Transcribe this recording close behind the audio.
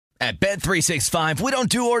At Bet365, we don't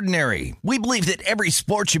do ordinary. We believe that every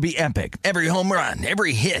sport should be epic. Every home run,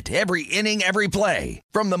 every hit, every inning, every play.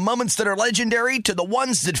 From the moments that are legendary to the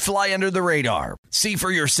ones that fly under the radar. See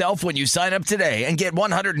for yourself when you sign up today and get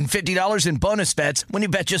 $150 in bonus bets when you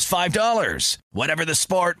bet just $5. Whatever the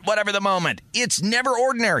sport, whatever the moment, it's never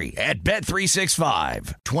ordinary at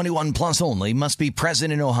Bet365. 21 plus only. Must be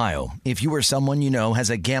present in Ohio. If you or someone you know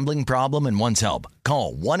has a gambling problem and wants help,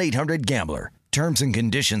 call 1-800-GAMBLER. Terms and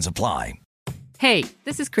conditions apply. Hey,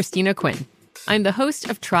 this is Christina Quinn. I'm the host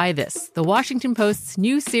of Try This, the Washington Post's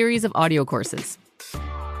new series of audio courses.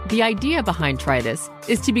 The idea behind Try This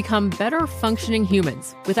is to become better functioning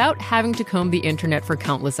humans without having to comb the internet for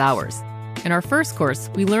countless hours. In our first course,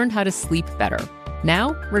 we learned how to sleep better.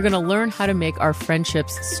 Now, we're going to learn how to make our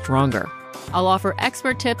friendships stronger. I'll offer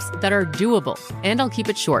expert tips that are doable, and I'll keep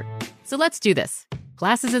it short. So let's do this.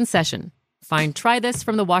 Class is in session. Find Try This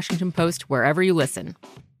from the Washington Post wherever you listen.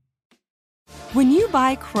 When you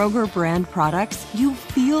buy Kroger brand products, you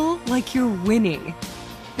feel like you're winning.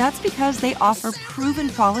 That's because they offer proven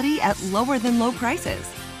quality at lower than low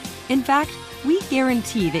prices. In fact, we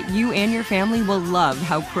guarantee that you and your family will love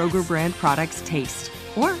how Kroger brand products taste,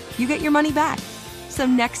 or you get your money back. So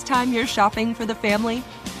next time you're shopping for the family,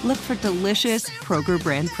 look for delicious Kroger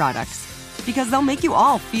brand products, because they'll make you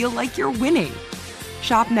all feel like you're winning.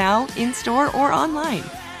 Shop now, in-store, or online.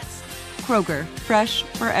 Kroger, fresh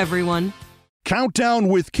for everyone. Countdown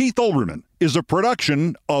with Keith Olbermann is a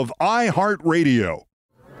production of iHeartRadio.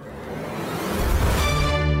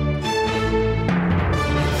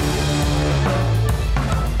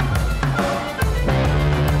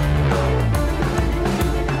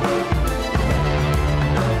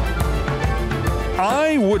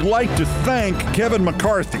 I would like to thank Kevin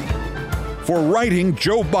McCARTHY for writing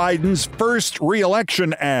Joe Biden's first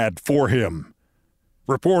re-election ad for him.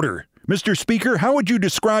 Reporter: Mr. Speaker, how would you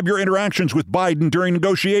describe your interactions with Biden during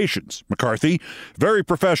negotiations? McCARTHY: very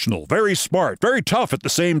professional, very smart, very tough at the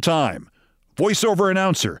same time. Voiceover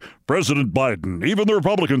announcer: President Biden, even the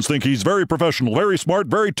Republicans think he's very professional, very smart,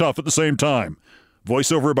 very tough at the same time.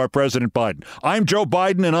 Voiceover by President Biden: I'm Joe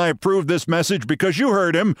Biden and I approve this message because you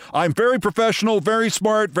heard him. I'm very professional, very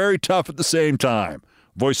smart, very tough at the same time.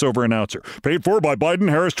 Voiceover announcer: paid for by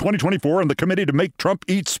Biden-Harris 2024 and the committee to make Trump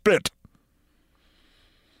eat spit.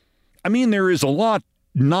 I mean, there is a lot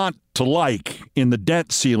not to like in the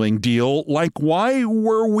debt ceiling deal. Like, why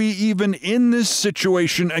were we even in this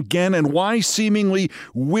situation again? And why seemingly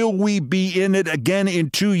will we be in it again in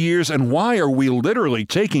 2 years? And why are we literally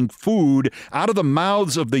taking food out of the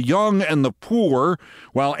mouths of the young and the poor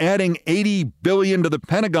while adding $80 billion to the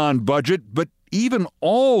Pentagon budget? But even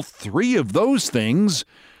all three of those things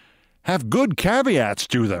have good caveats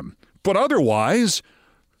to them. But otherwise,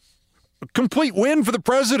 a complete win for the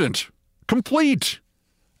president. Complete.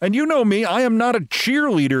 And you know me, I am not a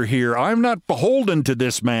cheerleader here. I'm not beholden to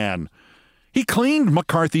this man. He cleaned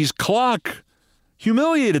McCarthy's clock,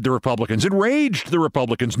 humiliated the Republicans, enraged the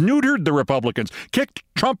Republicans, neutered the Republicans, kicked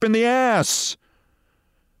Trump in the ass.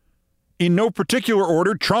 In no particular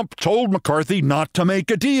order, Trump told McCarthy not to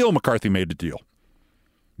make a deal. McCarthy made a deal.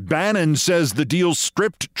 Bannon says the deal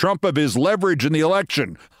stripped Trump of his leverage in the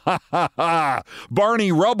election. Ha ha ha.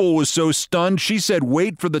 Barney Rubble was so stunned she said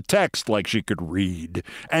wait for the text like she could read.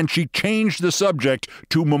 And she changed the subject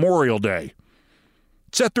to Memorial Day.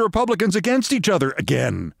 Set the Republicans against each other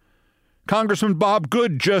again. Congressman Bob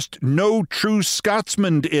Good, just no true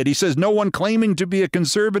Scotsman it. He says no one claiming to be a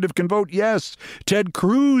conservative can vote yes. Ted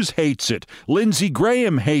Cruz hates it. Lindsey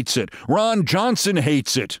Graham hates it. Ron Johnson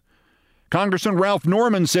hates it. Congressman Ralph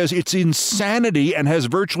Norman says it's insanity and has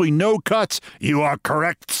virtually no cuts. You are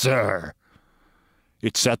correct, sir.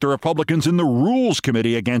 It set the Republicans in the Rules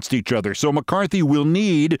Committee against each other, so McCarthy will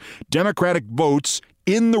need Democratic votes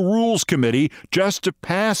in the Rules Committee just to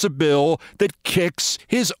pass a bill that kicks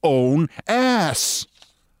his own ass.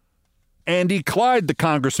 Andy Clyde, the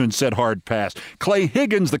congressman, said hard pass. Clay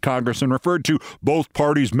Higgins, the congressman, referred to both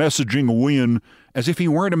parties messaging a win as if he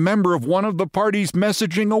weren't a member of one of the parties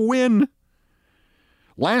messaging a win.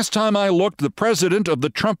 Last time I looked, the president of the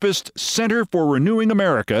Trumpist Center for Renewing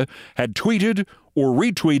America had tweeted or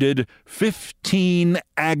retweeted 15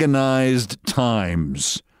 agonized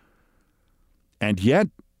times. And yet,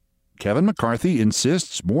 Kevin McCarthy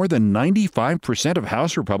insists more than 95% of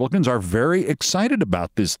House Republicans are very excited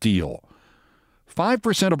about this deal.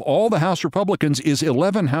 5% of all the House Republicans is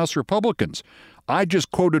 11 House Republicans. I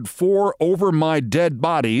just quoted 4 over my dead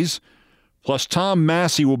bodies, plus Tom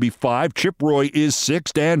Massey will be 5, Chip Roy is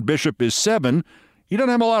 6, Dan Bishop is 7. You don't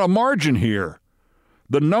have a lot of margin here.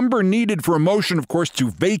 The number needed for a motion, of course, to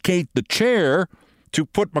vacate the chair to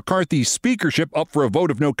put McCarthy's speakership up for a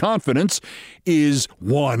vote of no confidence is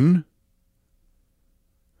 1.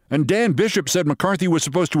 And Dan Bishop said McCarthy was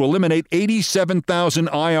supposed to eliminate 87,000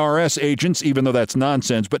 IRS agents, even though that's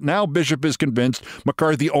nonsense. But now Bishop is convinced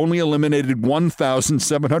McCarthy only eliminated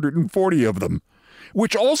 1,740 of them,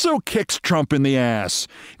 which also kicks Trump in the ass.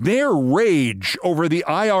 Their rage over the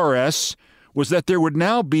IRS was that there would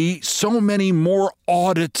now be so many more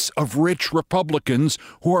audits of rich Republicans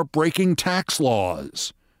who are breaking tax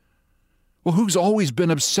laws. Well, who's always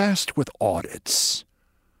been obsessed with audits?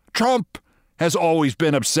 Trump has always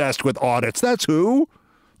been obsessed with audits. That's who.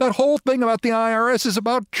 That whole thing about the IRS is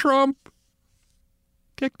about Trump.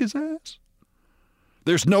 Kicked his ass.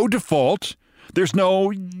 There's no default. There's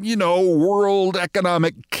no, world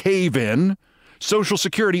economic cave-in. Social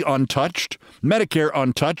Security untouched. Medicare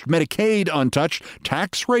untouched. Medicaid untouched.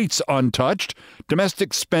 Tax rates untouched.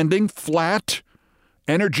 Domestic spending flat.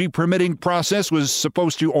 Energy permitting process was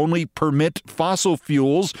supposed to only permit fossil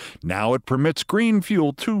fuels. Now it permits green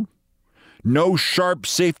fuel, too. No sharp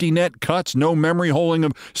safety net cuts, no memory holding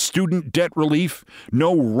of student debt relief,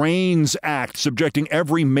 no REINS Act subjecting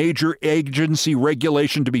every major agency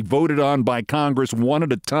regulation to be voted on by Congress one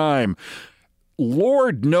at a time.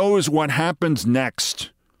 Lord knows what happens next.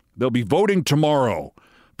 They'll be voting tomorrow.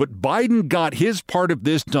 But Biden got his part of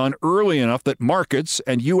this done early enough that markets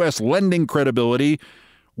and U.S. lending credibility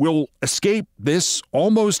will escape this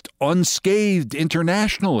almost unscathed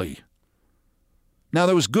internationally. Now,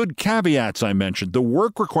 those good caveats I mentioned, the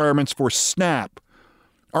work requirements for SNAP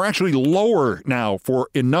are actually lower now for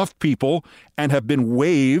enough people and have been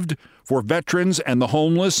waived for veterans and the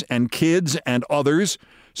homeless and kids and others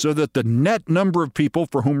so that the net number of people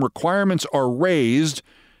for whom requirements are raised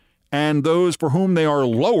and those for whom they are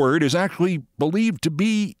lowered is actually believed to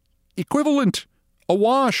be equivalent, a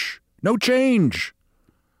wash, no change.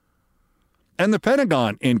 And the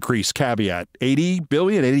Pentagon increase caveat, $80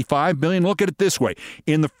 billion, $85 billion. Look at it this way.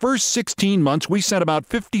 In the first 16 months, we sent about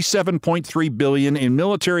 $57.3 billion in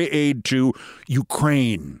military aid to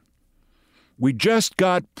Ukraine. We just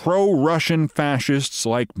got pro-Russian fascists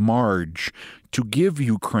like Marge to give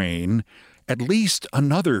Ukraine at least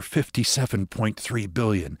another $57.3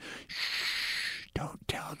 billion. Shh, don't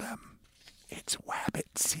tell them. It's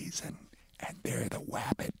Wabbit season, and they're the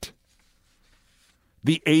Wabbit.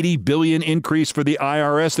 The $80 billion increase for the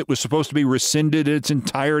IRS that was supposed to be rescinded in its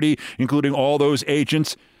entirety, including all those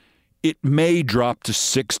agents, it may drop to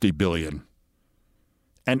 $60 billion.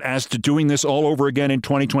 And as to doing this all over again in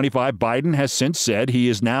 2025, Biden has since said he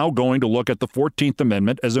is now going to look at the 14th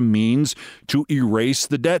Amendment as a means to erase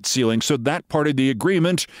the debt ceiling. So that part of the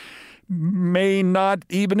agreement may not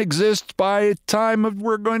even exist by the time of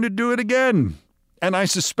we're going to do it again. And I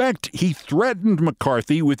suspect he threatened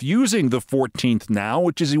McCarthy with using the 14th now,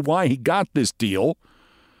 which is why he got this deal.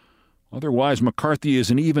 Otherwise, McCarthy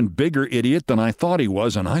is an even bigger idiot than I thought he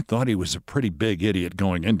was, and I thought he was a pretty big idiot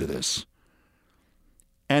going into this.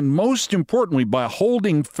 And most importantly, by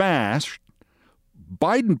holding fast,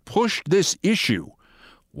 Biden pushed this issue.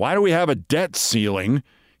 Why do we have a debt ceiling?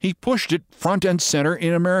 He pushed it front and center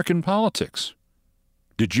in American politics.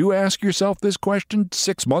 Did you ask yourself this question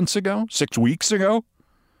 6 months ago, 6 weeks ago?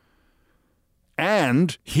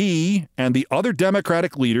 And he and the other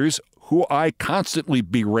Democratic leaders, who I constantly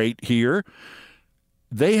berate here,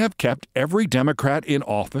 they have kept every Democrat in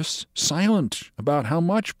office silent about how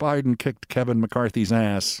much Biden kicked Kevin McCarthy's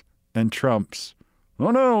ass and Trump's.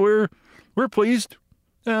 Oh, no, we're pleased.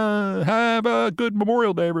 Have a good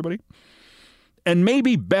Memorial Day, everybody. And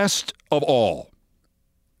maybe best of all,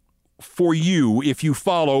 for you, if you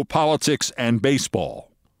follow politics and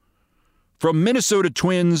baseball, from Minnesota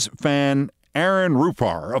Twins fan Aaron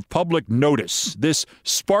Rupar of Public Notice, this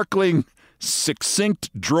sparkling, succinct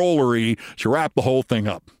drollery to wrap the whole thing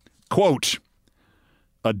up. Quote,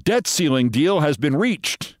 a debt ceiling deal has been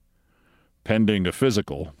reached, pending a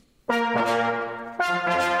physical.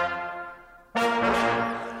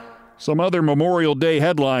 Some other Memorial Day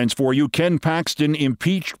headlines for you. Ken Paxton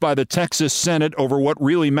impeached by the Texas Senate over what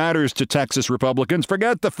really matters to Texas Republicans.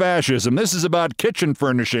 Forget the fascism. This is about kitchen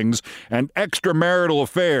furnishings and extramarital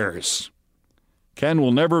affairs. Ken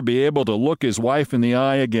will never be able to look his wife in the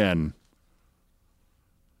eye again.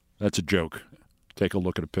 That's a joke. Take a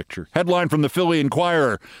look at a picture. Headline from the Philly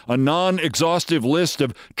Inquirer. A non-exhaustive list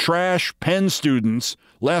of trash Penn students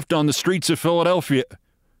left on the streets of Philadelphia.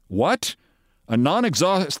 What? A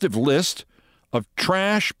non-exhaustive list of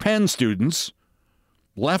trash Penn students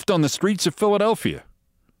left on the streets of Philadelphia.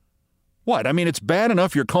 What? I mean, it's bad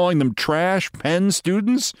enough you're calling them trash Penn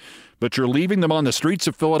students, but you're leaving them on the streets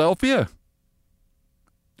of Philadelphia?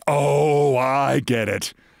 Oh, I get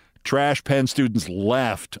it. Trash Penn students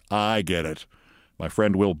left. I get it. My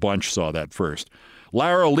friend Will Bunch saw that first.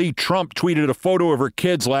 Lara Lee Trump tweeted a photo of her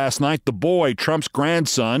kids last night. The boy, Trump's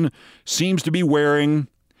grandson, seems to be wearing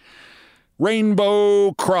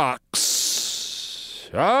rainbow Crocs.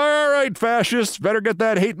 All right, fascists, better get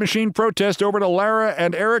that hate machine protest over to Lara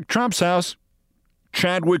and Eric Trump's house.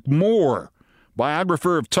 Chadwick Moore,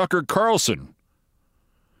 biographer of Tucker Carlson,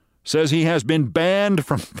 says he has been banned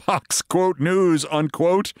from Fox, quote, news,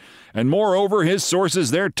 unquote, and moreover, his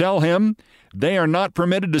sources there tell him they are not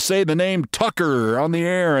permitted to say the name Tucker on the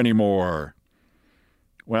air anymore.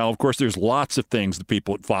 Well, of course, there's lots of things the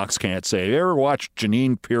people at Fox can't say. You ever watched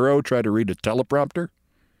Jeanine Pirro try to read a teleprompter?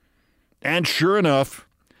 And sure enough,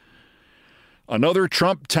 another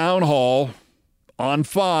Trump town hall on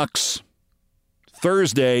Fox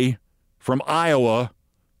Thursday from Iowa,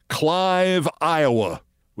 Clive, Iowa,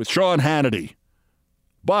 with Sean Hannity.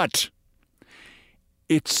 But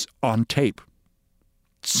it's on tape.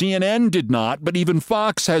 CNN did not, but even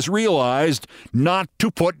Fox has realized not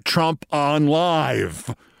to put Trump on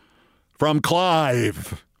live. From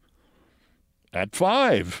Clive at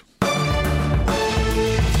 5.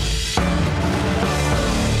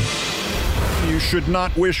 You should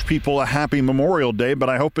not wish people a happy Memorial Day, but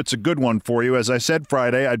I hope it's a good one for you. As I said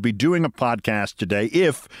Friday, I'd be doing a podcast today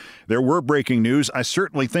if there were breaking news. I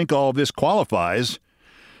certainly think all of this qualifies.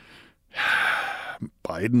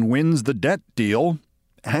 Biden wins the debt deal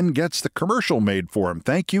and gets the commercial made for him.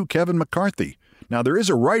 Thank you, Kevin McCarthy. Now, there is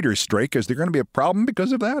a writer's strike. Is there going to be a problem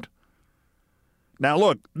because of that? Now,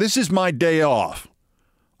 look, this is my day off.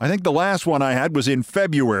 I think the last one I had was in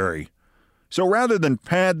February. So rather than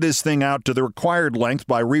pad this thing out to the required length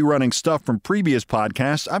by rerunning stuff from previous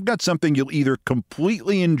podcasts, I've got something you'll either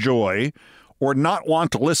completely enjoy or not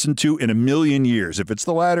want to listen to in a million years. If it's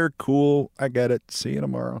the latter, cool, I get it. See you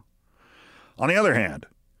tomorrow. On the other hand,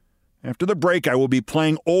 after the break, I will be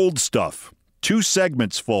playing old stuff, 2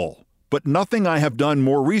 segments full, but nothing I have done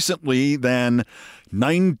more recently than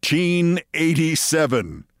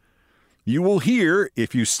 1987. You will hear,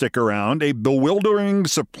 if you stick around, a bewildering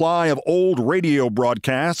supply of old radio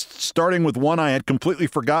broadcasts, starting with one I had completely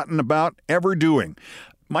forgotten about ever doing.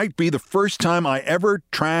 Might be the first time I ever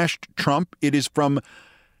trashed Trump. It is from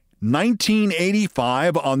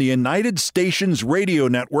 1985 on the United Stations radio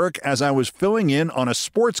network as I was filling in on a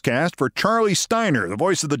sportscast for Charlie Steiner, the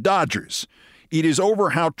voice of the Dodgers. It is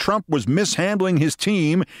over how Trump was mishandling his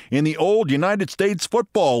team in the old United States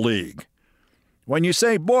Football League. When you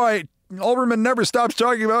say, boy, Olbermann never stops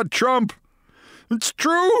talking about Trump, it's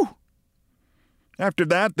true. After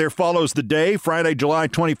that, there follows the day, Friday, July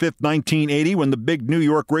 25th, 1980, when the big New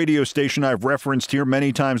York radio station I've referenced here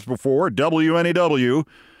many times before, WNEW,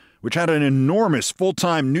 which had an enormous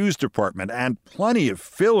full-time news department and plenty of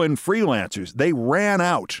fill-in freelancers, they ran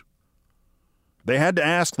out. They had to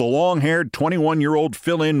ask the long-haired 21-year-old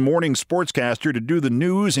fill-in morning sportscaster to do the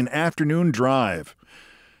news and afternoon drive.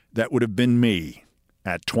 That would have been me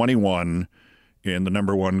at 21 in the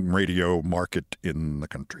number one radio market in the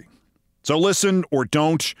country. So listen or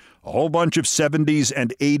don't, a whole bunch of 70s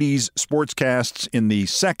and 80s sportscasts in the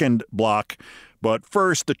second block. But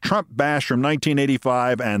first, the Trump bash from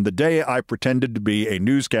 1985 and the day I pretended to be a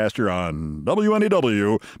newscaster on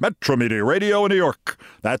WNEW, Metro Media Radio in New York.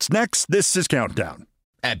 That's next. This is Countdown.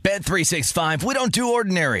 At Bet365, we don't do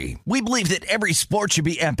ordinary. We believe that every sport should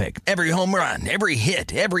be epic. Every home run, every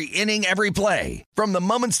hit, every inning, every play. From the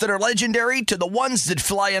moments that are legendary to the ones that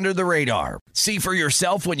fly under the radar. See for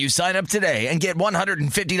yourself when you sign up today and get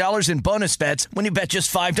 $150 in bonus bets when you bet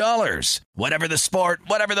just $5. Whatever the sport,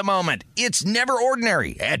 whatever the moment, it's never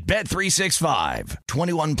ordinary at Bet365.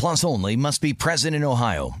 21 plus only. Must be present in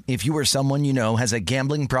Ohio. If you or someone you know has a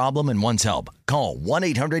gambling problem and wants help, call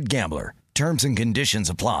 1-800-GAMBLER. Terms and conditions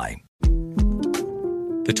apply.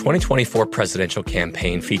 The 2024 presidential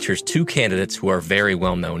campaign features 2 candidates who are very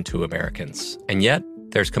well known to Americans. And yet,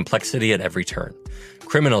 there's complexity at every turn.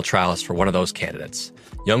 Criminal trials for one of those candidates.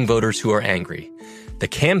 Young voters who are angry. The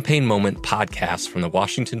Campaign Moment podcast from the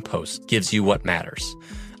Washington Post gives you what matters.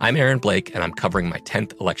 I'm Aaron Blake, and I'm covering my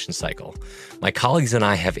 10th election cycle. My colleagues and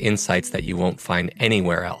I have insights that you won't find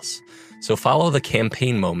anywhere else. So follow the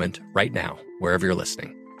Campaign Moment right now, wherever you're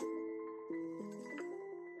listening.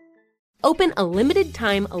 Open a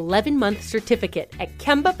limited-time 11-month certificate at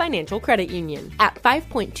Kemba Financial Credit Union. At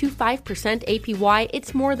 5.25% APY,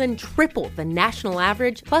 it's more than triple the national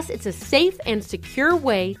average, plus it's a safe and secure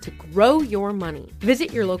way to grow your money.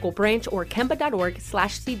 Visit your local branch or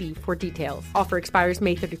kemba.org/cd for details. Offer expires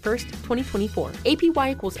May 31st, 2024.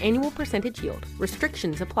 APY equals annual percentage yield.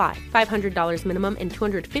 Restrictions apply. $500 minimum and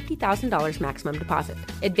 $250,000 maximum deposit.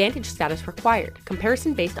 Advantage status required.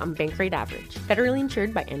 Comparison based on bank rate average. Federally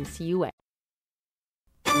insured by NCUA.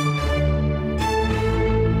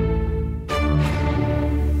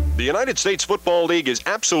 The United States Football League is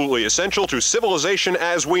absolutely essential to civilization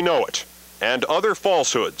as we know it, and other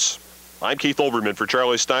falsehoods. I'm Keith Olbermann for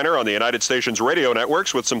Charlie Steiner on the United Stations radio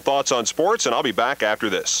networks with some thoughts on sports, and I'll be back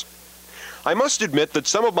after this. I must admit that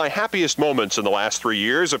some of my happiest moments in the last 3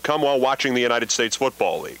 years have come while watching the United States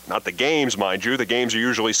Football League. Not the games, mind you. The games are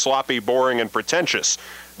usually sloppy, boring, and pretentious.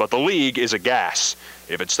 But the league is a gas.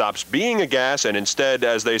 If it stops being a gas and instead,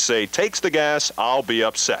 as they say, takes the gas, I'll be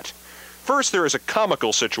upset. First, there is a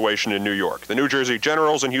comical situation in New York. The New Jersey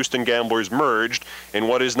Generals and Houston Gamblers merged in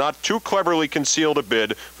what is not too cleverly concealed a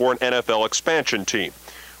bid for an NFL expansion team.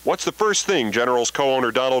 What's the first thing Generals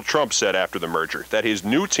co-owner Donald Trump said after the merger? That his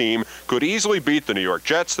new team could easily beat the New York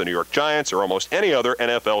Jets, the New York Giants, or almost any other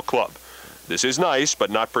NFL club. This is nice, but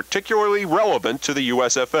not particularly relevant to the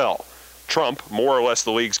USFL. Trump, more or less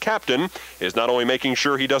the league's captain, is not only making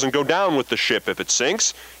sure he doesn't go down with the ship if it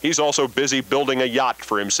sinks, he's also busy building a yacht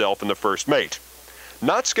for himself and the first mate.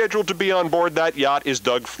 Not scheduled to be on board that yacht is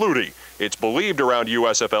Doug Flutie. It's believed around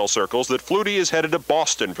USFL circles that Flutie is headed to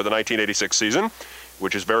Boston for the 1986 season,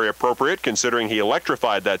 which is very appropriate considering he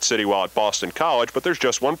electrified that city while at Boston College, but there's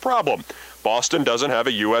just one problem. Boston doesn't have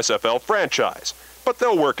a USFL franchise. But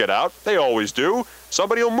they'll work it out. They always do.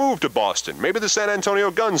 Somebody will move to Boston. Maybe the San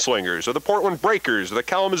Antonio Gunslingers or the Portland Breakers or the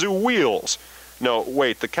Kalamazoo Wheels. No,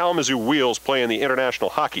 wait, the Kalamazoo Wheels play in the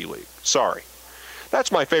International Hockey League. Sorry.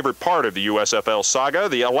 That's my favorite part of the USFL saga,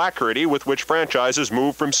 the alacrity with which franchises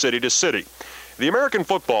move from city to city. The American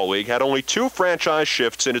Football League had only 2 franchise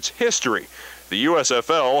shifts in its history. The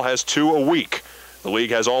USFL has 2 a week. The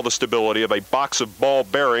league has all the stability of a box of ball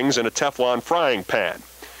bearings and a Teflon frying pan.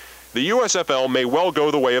 The USFL may well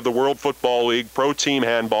go the way of the World Football League, Pro Team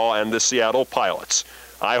Handball, and the Seattle Pilots.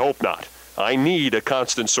 I hope not. I need a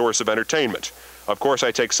constant source of entertainment. Of course,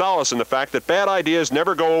 I take solace in the fact that bad ideas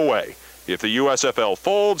never go away. If the USFL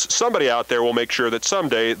folds, somebody out there will make sure that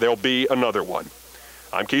someday there'll be another one.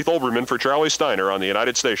 I'm Keith Olbermann for Charlie Steiner on the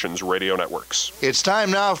United Stations radio networks. It's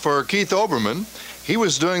time now for Keith Olbermann. He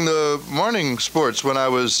was doing the morning sports when I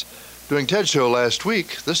was doing Ted's show last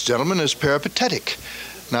week. This gentleman is peripatetic.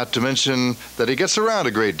 Not to mention that he gets around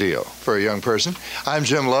a great deal for a young person. I'm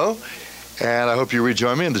Jim Lowe, and I hope you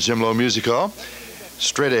rejoin me in the Jim Lowe Music Hall.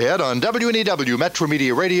 Straight ahead on WNEW Metro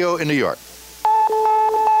Media Radio in New York.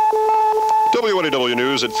 WNEW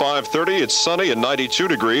News at 5:30. It's sunny and 92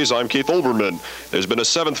 degrees. I'm Keith Olbermann. There's been a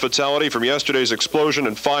 7th fatality from yesterday's explosion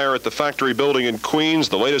and fire at the factory building in Queens.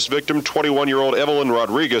 The latest victim, 21-year-old Evelyn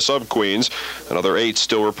Rodriguez of Queens. Another 8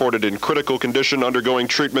 still reported in critical condition undergoing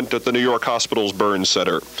treatment at the New York Hospital's Burn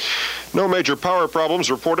Center. No major power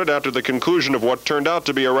problems reported after the conclusion of what turned out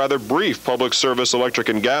to be a rather brief public service electric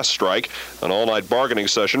and gas strike. An all-night bargaining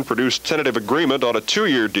session produced tentative agreement on a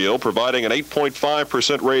 2-year deal, providing an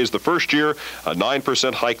 8.5% raise the first year, a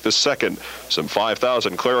 9% hike the second. Some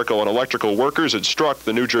 5,000 clerical and electrical workers had struck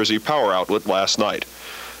the New Jersey power outlet last night.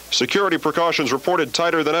 Security precautions reported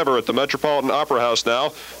tighter than ever at the Metropolitan Opera House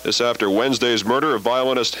now. This after Wednesday's murder of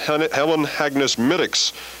violinist Helen Agnes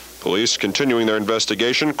Middix. Police continuing their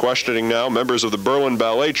investigation, questioning now members of the Berlin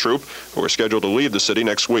Ballet Troupe who are scheduled to leave the city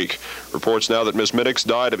next week. Reports now that Ms. Middix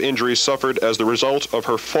died of injuries suffered as the result of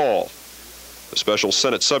her fall. The special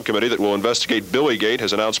Senate subcommittee that will investigate Billygate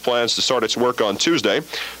has announced plans to start its work on Tuesday.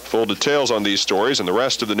 Full details on these stories and the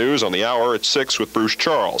rest of the news on the hour at 6 with Bruce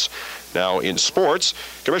Charles. Now in sports,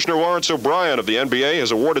 Commissioner Lawrence O'Brien of the NBA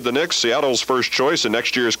has awarded the Knicks Seattle's first choice in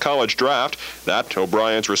next year's college draft. That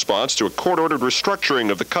O'Brien's response to a court-ordered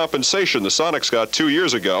restructuring of the compensation the Sonics got 2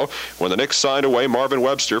 years ago when the Knicks signed away Marvin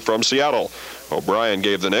Webster from Seattle. O'Brien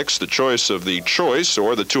gave the Knicks the choice of the choice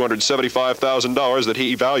or the $275,000 that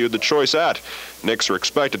he valued the choice at. Knicks are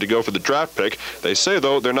expected to go for the draft pick. They say,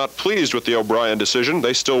 though, they're not pleased with the O'Brien decision.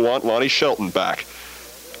 They still want Lonnie Shelton back.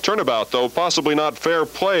 Turnabout, though possibly not fair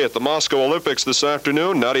play at the Moscow Olympics this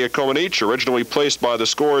afternoon. Nadia Comaneci, originally placed by the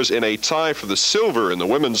scores in a tie for the silver in the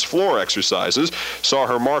women's floor exercises, saw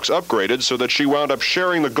her marks upgraded so that she wound up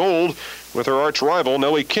sharing the gold with her arch-rival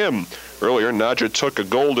Nellie Kim. Earlier, Nadia took a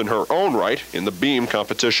gold in her own right in the beam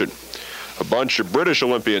competition. A bunch of British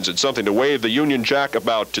Olympians had something to wave the Union Jack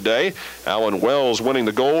about today. Alan Wells winning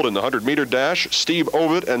the gold in the 100-meter dash. Steve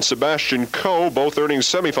Ovett and Sebastian Coe both earning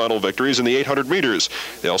semifinal victories in the 800 meters.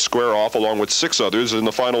 They'll square off along with 6 others in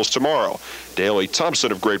the finals tomorrow. Daley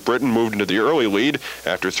Thompson of Great Britain moved into the early lead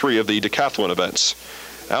after 3 of the decathlon events.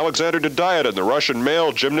 Alexander Dadiatin, the Russian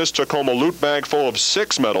male gymnast, took home a loot bag full of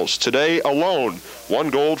 6 medals today alone. 1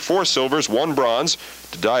 gold, 4 silvers, 1 bronze.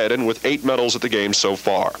 Dadiatin with 8 medals at the games so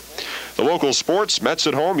far. The local sports, Mets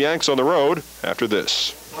at home, Yanks on the road, after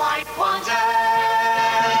this.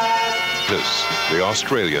 This, the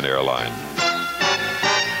Australian airline.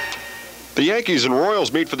 The Yankees and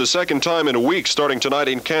Royals meet for the second time in a week starting tonight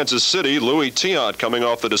in Kansas City. Louis Tiant coming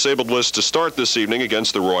off the disabled list to start this evening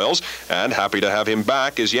against the Royals. And happy to have him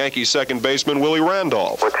back is Yankee second baseman Willie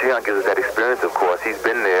Randolph. Well, Tiant gives us that experience, of course. He's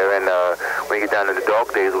been there, and when you get down to the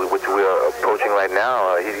dog days, which we're approaching right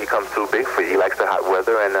now, he comes through big for you. He likes the hot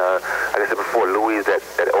weather, and like I said before, Louis is that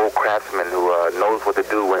old craftsman who knows what to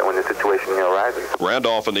do when the situation arises.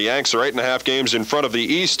 Randolph and the Yanks are 8.5 games in front of the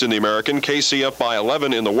East in the American. KC up by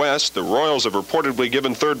 11 in the West. The Royals have reportedly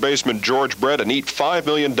given third baseman George Brett a neat $5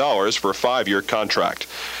 million for a 5-year contract.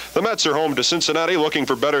 The Mets are home to Cincinnati looking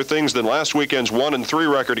for better things than last weekend's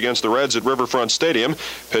 1-3 record against the Reds at Riverfront Stadium.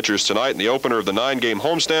 Pitchers tonight in the opener of the 9-game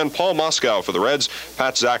homestand, Paul Moskow for the Reds,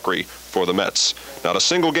 Pat Zachary for the Mets. Not a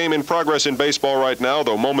single game in progress in baseball right now,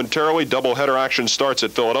 though momentarily doubleheader action starts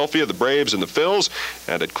at Philadelphia, the Braves and the Phils,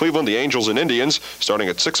 and at Cleveland, the Angels and Indians. Starting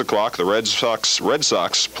at 6 o'clock, the Red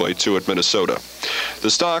Sox play 2 at Minnesota.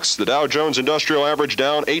 The stocks, the Dow Jones Industrial Average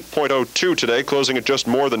down 8.02 today, closing at just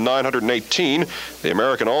more than 918. The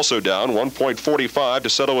American also down 1.45 to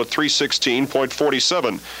settle at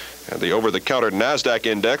 316.47. And the over-the-counter NASDAQ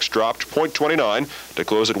index dropped 0.29 to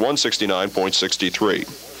close at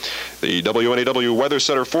 169.63. The WNEW Weather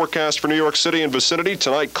Center forecast for New York City and vicinity.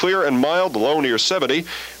 Tonight, clear and mild, the low near 70.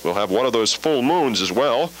 We'll have one of those full moons as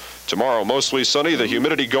well. Tomorrow, mostly sunny, the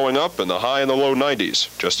humidity going up, and the high in the low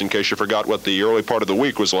 90s, just in case you forgot what the early part of the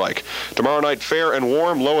week was like. Tomorrow night, fair and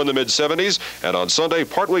warm, low in the mid-70s. And on Sunday,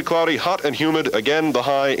 partly cloudy, hot and humid, again, the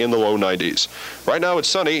high in the low 90s. Right now, it's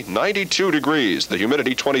sunny, 92 degrees. The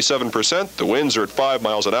humidity, 27%. The winds are at 5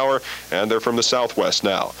 miles an hour, and they're from the southwest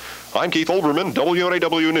now. I'm Keith Olbermann,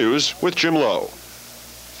 WNAW News, with Jim Lowe.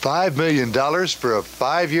 $5 million for a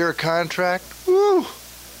 5-year contract? Woo!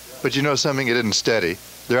 But you know something? It isn't steady.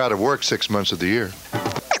 They're out of work 6 months of the year.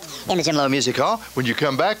 In the Jim Lowe Music Hall, when you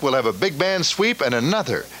come back, we'll have a big band sweep and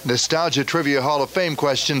another Nostalgia Trivia Hall of Fame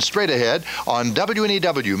question straight ahead on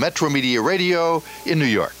WNEW Metro Media Radio in New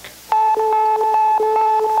York.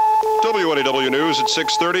 WNEW News at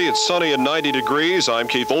 6:30. It's sunny and 90 degrees. I'm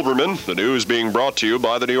Keith Olbermann. The news being brought to you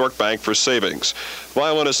by the New York Bank for Savings.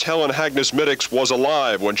 Violinist Helen Hagnes Middix was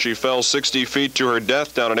alive when she fell 60 feet to her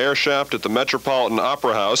death down an air shaft at the Metropolitan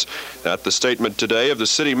Opera House. That's the statement today of the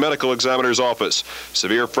City Medical Examiner's Office.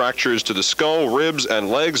 Severe fractures to the skull, ribs, and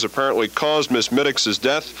legs apparently caused Miss Middix's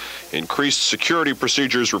death. Increased security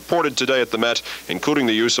procedures reported today at the Met, including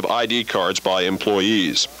the use of ID cards by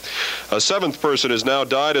employees. A 7th person has now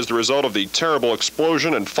died as the result of the terrible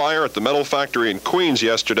explosion and fire at the metal factory in Queens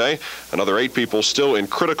yesterday. Another 8 people still in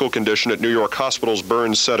critical condition at New York Hospital's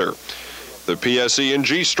Burns Center. The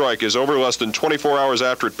PSE&G strike is over less than 24 hours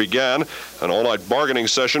after it began, an all-night bargaining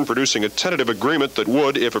session producing a tentative agreement that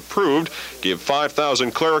would, if approved, give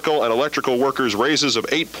 5,000 clerical and electrical workers raises of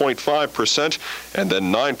 8.5% and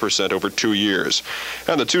then 9% over 2 years.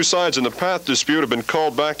 And the 2 sides in the PATH dispute have been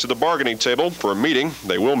called back to the bargaining table for a meeting.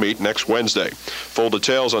 They will meet next Wednesday. Full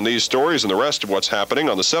details on these stories and the rest of what's happening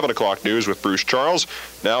on the 7 o'clock news with Bruce Charles.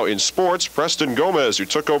 Now in sports, Preston Gomez, who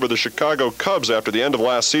took over the Chicago Cubs after the end of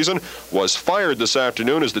last season, was fired this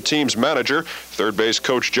afternoon as the team's manager. Third base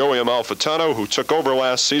coach Joey Amalfitano, who took over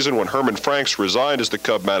last season when Herman Franks resigned as the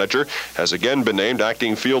Cub manager, has again been named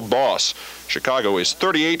acting field boss. Chicago is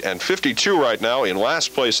 38-52 right now in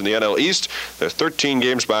last place in the NL East. They're 13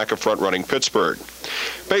 games back of front-running Pittsburgh.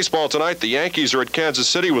 Baseball tonight, the Yankees are at Kansas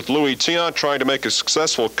City with Louis Tiant trying to make a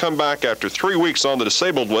successful comeback after 3 weeks on the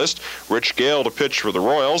disabled list. Rich Gale to pitch for the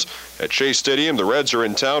Royals. At Shea Stadium, the Reds are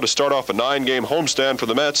in town to start off a 9-game homestand for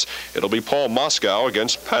the Mets. It'll be Paul Moskow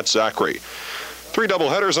against Pat Zachary. 3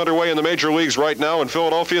 doubleheaders underway in the major leagues right now in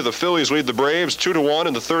Philadelphia. The Phillies lead the Braves 2-1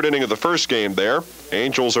 in the 3rd inning of the first game there.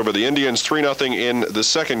 Angels over the Indians 3-0 in the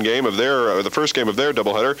second game of their, the first game of their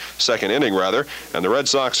doubleheader, second inning rather. And the Red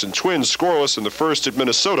Sox and Twins scoreless in the first at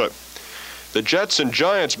Minnesota. The Jets and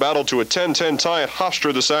Giants battled to a 10-10 tie at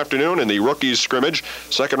Hofstra this afternoon in the rookies scrimmage.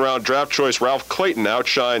 Second-round draft choice Ralph Clayton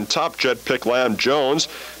outshined top Jet pick Lamb Jones.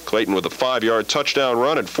 Clayton with a 5-yard touchdown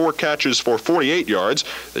run and 4 catches for 48 yards.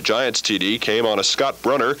 The Giants TD came on a Scott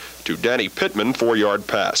Brunner to Danny Pittman 4-yard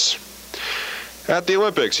pass. At the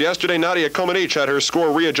Olympics, yesterday Nadia Comaneci had her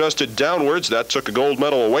score readjusted downwards. That took a gold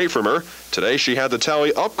medal away from her. Today she had the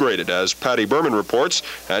tally upgraded, as Patty Berman reports,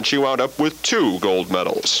 and she wound up with 2 gold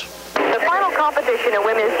medals. The final competition in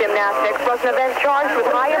women's gymnastics was an event charged with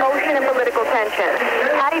high emotion and political tension.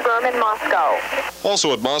 Patty Berman, Moscow.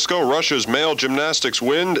 Also at Moscow, Russia's male gymnastics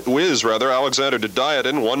whiz Alexander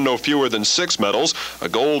Dadiadin won no fewer than 6 medals, a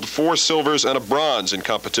gold, 4 silvers, and a bronze in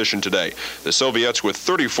competition today. The Soviets with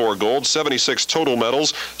 34 gold, 76 total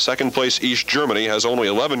medals. Second place East Germany has only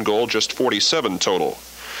 11 gold, just 47 total.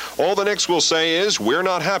 All the Knicks will say is, we're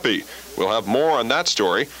not happy. We'll have more on that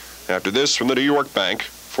story after this from the New York Bank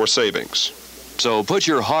for Savings. So put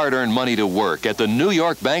your hard-earned money to work at the New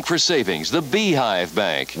York Bank for Savings, the Beehive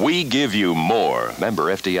Bank. We give you more. Member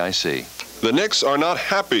FDIC. The Knicks are not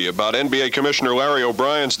happy about NBA Commissioner Larry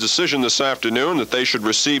O'Brien's decision this afternoon that they should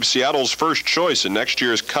receive Seattle's first choice in next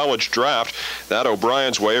year's college draft. That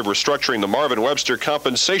O'Brien's way of restructuring the Marvin Webster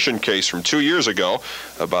compensation case from 2 years ago.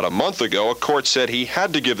 About a month ago, a court said he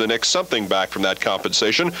had to give the Knicks something back from that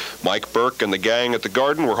compensation. Mike Burke and the gang at the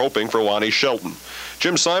Garden were hoping for Lonnie Shelton.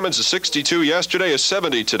 Jim Simons is 62 yesterday, is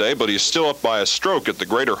 70 today, but he's still up by a stroke at the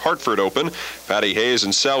Greater Hartford Open. Patty Hayes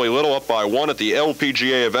and Sally Little up by 1 at the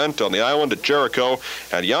LPGA event on the island at Jericho.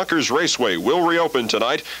 And Yonkers Raceway will reopen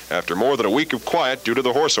tonight after more than a week of quiet due to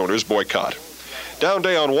the horse owners' boycott. Down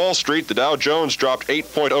day on Wall Street, the Dow Jones dropped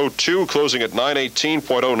 8.02, closing at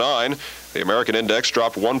 918.09. The American index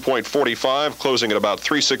dropped 1.45, closing at about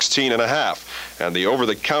 316.5. And the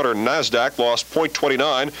over-the-counter NASDAQ lost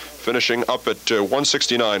 0.29, finishing up at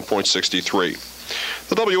 169.63.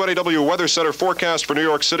 The WNEW Weather Center forecast for New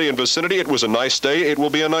York City and vicinity: it was a nice day. It will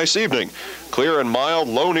be a nice evening. Clear and mild,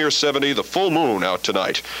 low near 70, the full moon out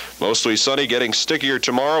tonight. Mostly sunny, getting stickier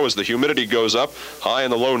tomorrow as the humidity goes up, high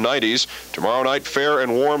in the low 90s. Tomorrow night, fair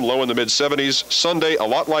and warm, low in the mid-70s. Sunday, a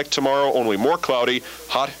lot like tomorrow, only more cloudy,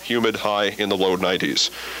 hot, humid, high in the low 90s.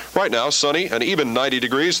 Right now, sunny, an even 90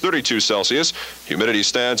 degrees, 32 Celsius. Humidity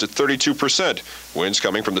stands at 32%. Winds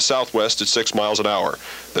coming from the southwest at 6 miles an hour.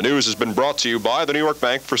 The news has been brought to you by the New York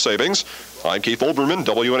Bank for Savings. I'm Keith Olbermann,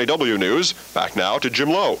 WNEW News. Back now to Jim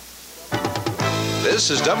Lowe. This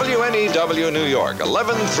is WNEW New York,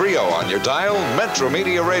 1130 on your dial, Metro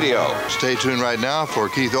Media Radio. Stay tuned right now for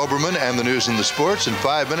Keith Olbermann and the news and the sports. In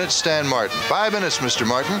 5 minutes, Stan Martin. 5 minutes, Mr.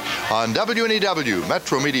 Martin, on WNEW,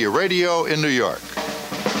 Metro Media Radio in New York.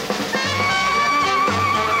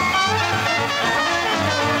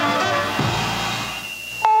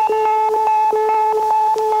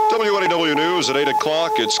 WNEW News at 8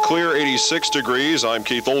 o'clock. It's clear, 86 degrees. I'm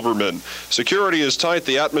Keith Olbermann. Security is tight.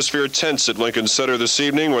 The atmosphere tense at Lincoln Center this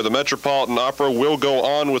evening, where the Metropolitan Opera will go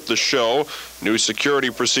on with the show. New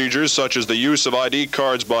security procedures, such as the use of ID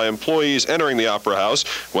cards by employees entering the Opera House,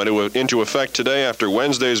 went into effect today after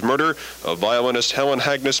Wednesday's murder of violinist Helen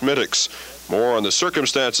Hagnes Middix. More on the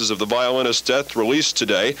circumstances of the violinist's death released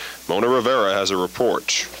today. Mona Rivera has a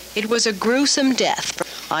report. It was a gruesome death.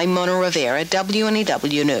 I'm Mona Rivera,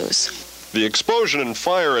 WNEW News. The explosion and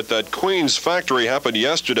fire at that Queens factory happened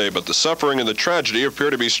yesterday, but the suffering and the tragedy appear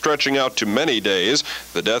to be stretching out to many days.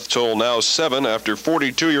 The death toll now 7 after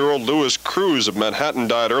 42-year-old Louis Cruz of Manhattan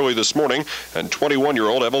died early this morning, and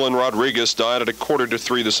 21-year-old Evelyn Rodriguez died at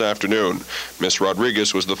 2:45 this afternoon. Miss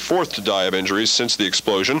Rodriguez was the 4th to die of injuries since the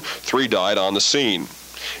explosion. 3 died on the scene.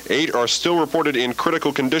 8 are still reported in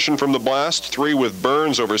critical condition from the blast, 3 with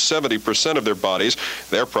burns over 70% of their bodies.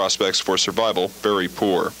 Their prospects for survival very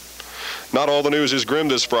poor. Not all the news is grim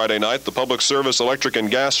this Friday night. The Public Service electric and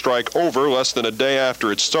gas strike over less than a day after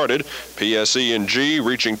it started. PSE&G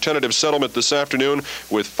reaching tentative settlement this afternoon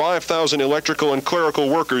with 5,000 electrical and clerical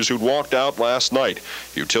workers who'd walked out last night.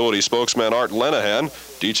 Utility spokesman Art Lenahan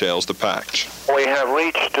details the pact. We have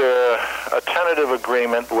reached a tentative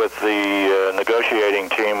agreement with the negotiating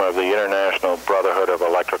team of the International Brotherhood of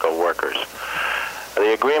Electrical Workers.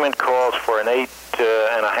 The agreement calls for an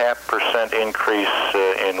 8.5% increase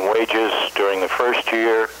in wages during the first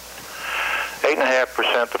year,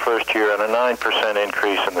 8.5% the first year, and a 9%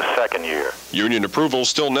 increase in the second year. Union approval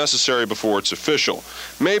still necessary before it's official.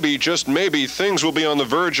 Maybe, just maybe, things will be on the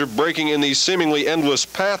verge of breaking in the seemingly endless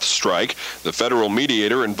path strike. The federal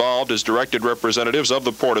mediator involved has directed representatives of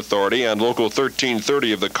the Port Authority and Local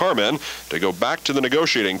 1330 of the Carmen to go back to the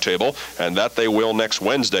negotiating table, and that they will next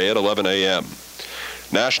Wednesday at 11 a.m.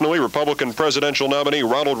 Nationally, Republican presidential nominee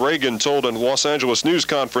Ronald Reagan told a Los Angeles news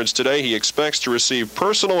conference today he expects to receive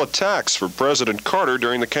personal attacks from President Carter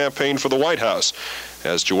during the campaign for the White House.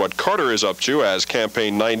 As to what Carter is up to as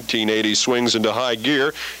campaign 1980 swings into high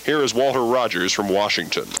gear, here is Walter Rogers from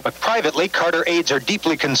Washington. But privately, Carter aides are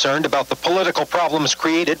deeply concerned about the political problems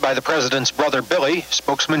created by the president's brother Billy,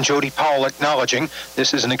 spokesman Jody Powell acknowledging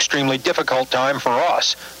this is an extremely difficult time for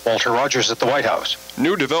us. Walter Rogers at the White House.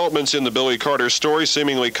 New developments in the Billy Carter story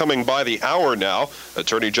seemingly coming by the hour now.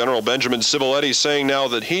 Attorney General Benjamin Civiletti saying now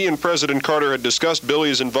that he and President Carter had discussed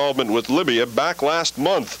Billy's involvement with Libya back last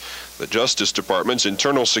month. The Justice Department's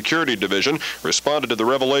Internal Security Division responded to the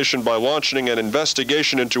revelation by launching an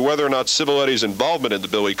investigation into whether or not Civiletti's involvement in the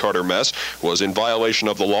Billy Carter mess was in violation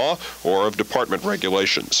of the law or of department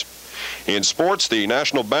regulations. In sports, the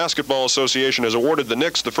National Basketball Association has awarded the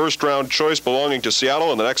Knicks the first-round choice belonging to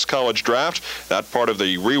Seattle in the next college draft. That part of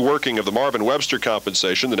the reworking of the Marvin Webster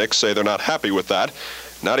compensation. The Knicks say they're not happy with that.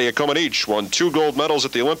 Nadia Comaneci won 2 gold medals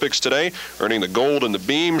at the Olympics today, earning the gold in the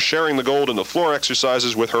beam, sharing the gold in the floor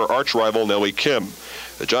exercises with her arch-rival Nellie Kim.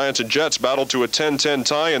 The Giants and Jets battled to a 10-10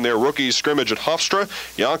 tie in their rookie scrimmage at Hofstra.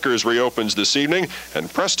 Yonkers reopens this evening,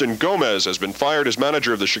 and Preston Gomez has been fired as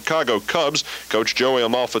manager of the Chicago Cubs, Coach Joey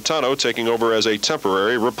Amalfitano taking over as a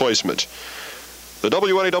temporary replacement. The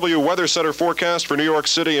WNEW Weather Center forecast for New York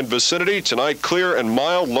City and vicinity. Tonight, clear and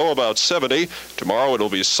mild, low about 70. Tomorrow, it'll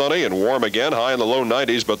be sunny and warm again, high in the low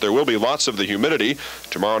 90s, but there will be lots of the humidity.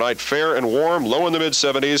 Tomorrow night, fair and warm, low in the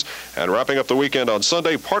mid-70s. And wrapping up the weekend on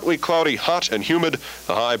Sunday, partly cloudy, hot and humid,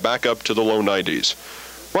 the high back up to the low 90s.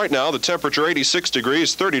 Right now, the temperature 86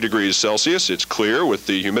 degrees, 30 degrees Celsius. It's clear with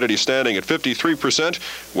the humidity standing at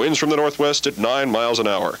 53%. Winds from the northwest at 9 miles an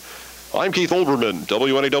hour. I'm Keith Olbermann,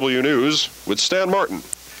 WNEW News, with Stan Martin.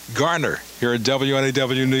 Garner, here at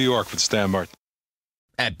WNEW New York with Stan Martin.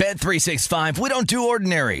 At Bet365, we don't do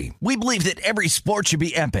ordinary. We believe that every sport should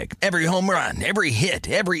be epic. Every home run, every hit,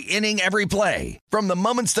 every inning, every play. From the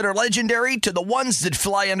moments that are legendary to the ones that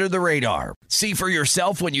fly under the radar. See for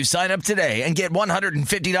yourself when you sign up today and get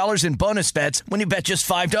 $150 in bonus bets when you bet just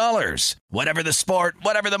 $5. Whatever the sport,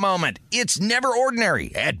 whatever the moment, it's never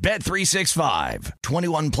ordinary at Bet365.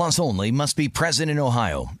 21 plus only. Must be present in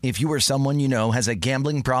Ohio. If you or someone you know has a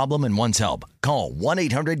gambling problem and wants help, call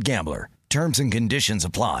 1-800-GAMBLER. Terms and conditions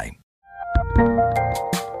apply.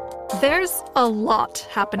 There's a lot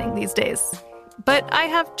happening these days, but I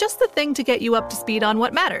have just the thing to get you up to speed on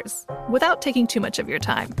what matters without taking too much of your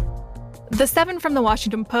time. The 7 from the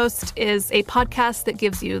Washington Post is a podcast that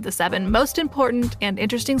gives you the 7 most important and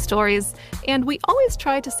interesting stories, and we always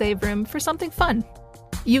try to save room for something fun.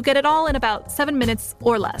 You get it all in about 7 minutes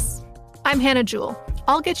or less. I'm Hannah Jewell.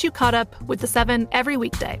 I'll get you caught up with the 7 every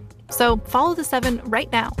weekday. So follow the 7 right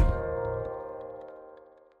now.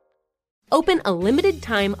 Open a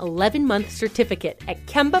limited-time 11-month certificate at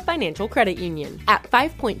Kemba Financial Credit Union. At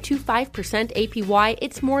 5.25% APY,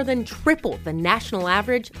 it's more than triple the national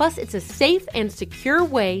average, plus it's a safe and secure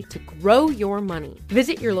way to grow your money.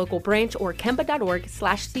 Visit your local branch or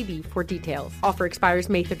kemba.org/cb for details. Offer expires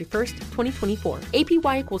May 31st, 2024.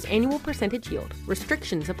 APY equals annual percentage yield.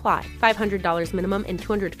 Restrictions apply. $500 minimum and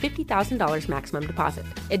 $250,000 maximum deposit.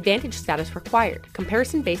 Advantage status required.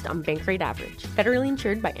 Comparison based on bank rate average. Federally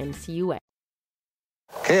insured by NCUA.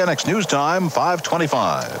 KNX News Time,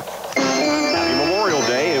 5:25. Happy Memorial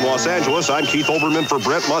Day in Los Angeles. I'm Keith Olbermann for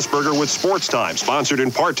Brent Musburger with Sports Time, sponsored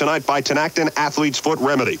in part tonight by Tenactin Athlete's Foot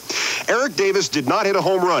Remedy. Eric Davis did not hit a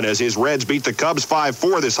home run as his Reds beat the Cubs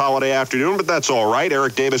 5-4 this holiday afternoon, but that's all right.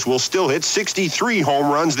 Eric Davis will still hit 63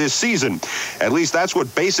 home runs this season. At least that's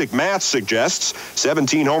what basic math suggests.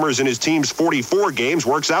 17 homers in his team's 44 games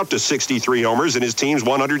works out to 63 homers in his team's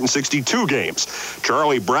 162 games.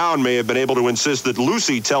 Charlie Brown may have been able to insist that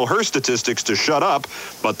Lucy tell her statistics to shut up,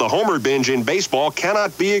 but the homer binge in baseball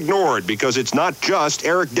cannot be ignored because it's not just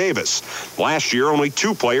Eric Davis. Last year, only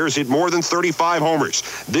 2 players hit more than 35 homers.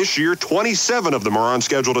 This year, 27 of them are on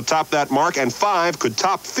schedule to top that mark, and 5 could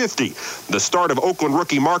top 50. The start of Oakland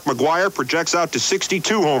rookie Mark McGwire projects out to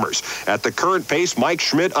 62 homers. At the current pace, Mike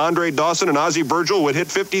Schmidt, Andre Dawson, and Ozzie Virgil would hit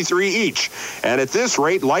 53 each. And at this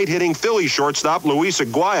rate, light-hitting Philly shortstop Luis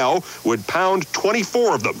Aguayo would pound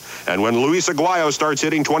 24 of them. And when Luis Aguayo starts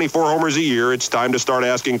hitting 24 homers a year, it's time to start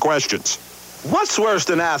asking questions. What's worse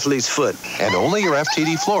than athlete's foot? And only your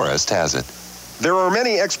FTD florist has it. There are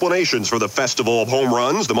many explanations for the festival of home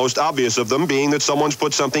runs, the most obvious of them being that someone's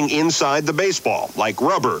put something inside the baseball, like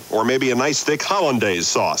rubber or maybe a nice thick hollandaise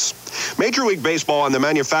sauce. Major League Baseball and the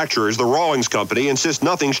manufacturers, the Rawlings Company, insist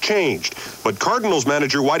nothing's changed. But Cardinals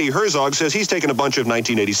manager Whitey Herzog says he's taken a bunch of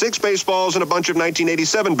 1986 baseballs and a bunch of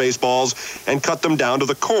 1987 baseballs and cut them down to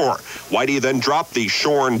the core. Whitey then dropped the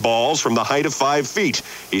shorn balls from the height of 5 feet.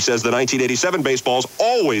 He says the 1987 baseballs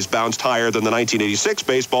always bounced higher than the 1986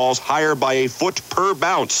 baseballs, higher by a foot per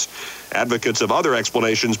bounce. Advocates of other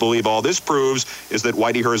explanations believe all this proves is that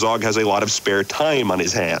Whitey Herzog has a lot of spare time on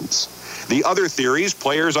his hands. The other theories,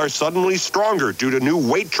 players are suddenly stronger due to new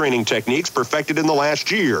weight training techniques perfected in the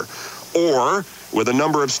last year. Or, with a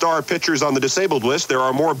number of star pitchers on the disabled list, there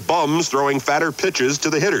are more bums throwing fatter pitches to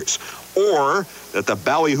the hitters. Or that the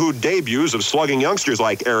ballyhooed debuts of slugging youngsters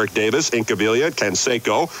like Eric Davis, Incaviglia,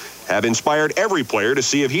 Canseco have inspired every player to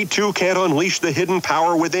see if he too can't unleash the hidden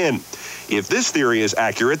power within. If this theory is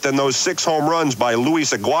accurate, then those 6 home runs by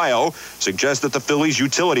Luis Aguayo suggest that the Phillies'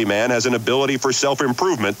 utility man has an ability for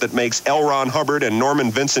self-improvement that makes L. Ron Hubbard and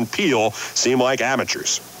Norman Vincent Peale seem like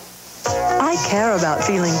amateurs. I care about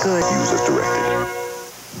feeling good. Use as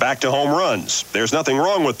directed. Back to home runs. There's nothing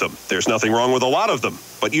wrong with them. There's nothing wrong with a lot of them.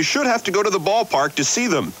 But you should have to go to the ballpark to see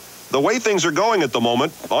them. The way things are going at the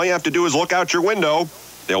moment, all you have to do is look out your window.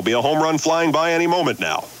 There'll be a home run flying by any moment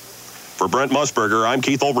now. For Brent Musburger, I'm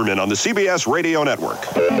Keith Olbermann on the CBS Radio Network.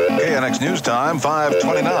 KNX News Time,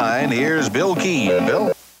 5:29. Here's Bill Keane.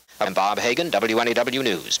 Bill? I'm Bob Hagan, WNEW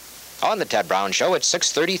News. On the Ted Brown Show at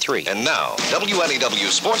 6:33. And now, WNEW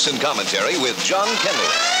Sports and Commentary with John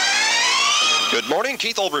Kenley. Good morning,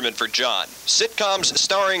 Keith Olbermann for John. Sitcoms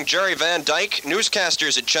starring Jerry Van Dyke,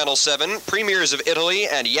 newscasters at Channel 7, premiers of Italy,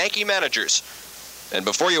 and Yankee managers. And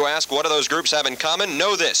before you ask what do those groups have in common,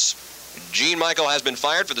 know this. Gene Michael has been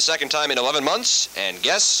fired for the second time in 11 months, and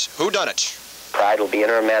guess who done it? Pride will be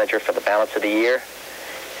interim manager for the balance of the year,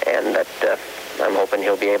 and that I'm hoping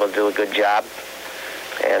he'll be able to do a good job.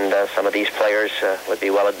 And some of these players would be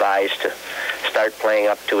well advised to start playing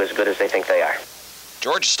up to as good as they think they are.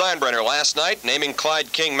 George Steinbrenner last night naming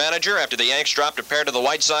Clyde King manager after the Yanks dropped a pair to the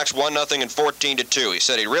White Sox 1-0 and 14-2. He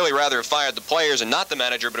said he'd really rather have fired the players and not the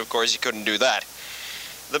manager, but of course he couldn't do that.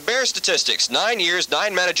 The Bears statistics, 9 years,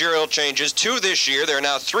 9 managerial changes, 2 this year. There are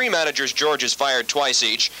now 3 managers George has fired twice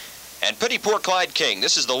each. And pretty poor Clyde King.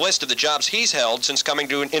 This is the list of the jobs he's held since coming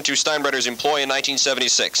into Steinbrenner's employ in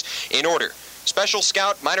 1976. In order: special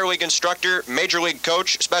scout, minor league instructor, major league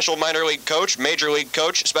coach, special minor league coach, major league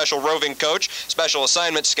coach, special roving coach, special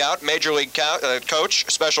assignment scout, major league coach,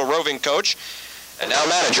 special roving coach, and now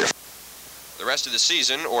manager. The rest of the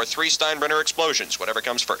season, or 3 Steinbrenner explosions, whatever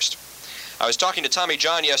comes first. I was talking to Tommy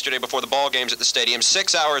John yesterday before the ball games at the stadium,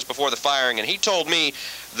 6 hours before the firing, and he told me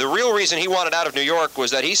the real reason he wanted out of New York was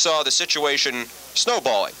that he saw the situation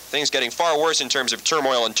snowballing, things getting far worse in terms of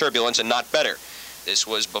turmoil and turbulence and not better. This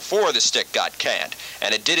was before the stick got canned,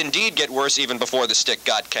 and it did indeed get worse even before the stick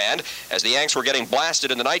got canned. As the Yanks were getting blasted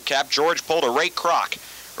in the nightcap, George pulled a Ray Kroc.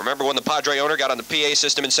 Remember when the Padre owner got on the PA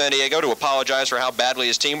system in San Diego to apologize for how badly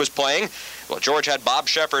his team was playing? Well, George had Bob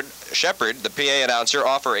Shepard, the PA announcer,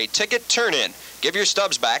 offer a ticket turn-in. Give your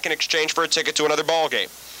stubs back in exchange for a ticket to another ball game.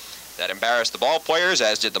 That embarrassed the ball players,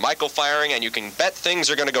 as did the Michael firing, and you can bet things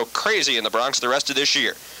are going to go crazy in the Bronx the rest of this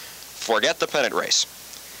year. Forget the pennant race.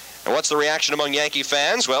 And what's the reaction among Yankee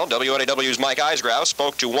fans? Well, WNAW's Mike Eisgrau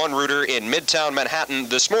spoke to one rooter in Midtown Manhattan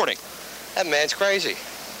this morning. That man's crazy.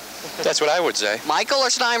 That's what I would say. Michael or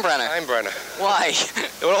Steinbrenner? Steinbrenner. Why?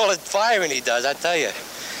 With all the firing he does, I tell you.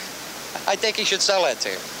 I think he should sell that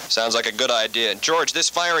team. Sounds like a good idea. George, this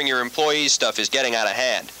firing your employees stuff is getting out of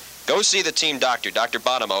hand. Go see the team doctor, Dr.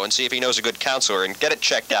 Bonomo, and see if he knows a good counselor and get it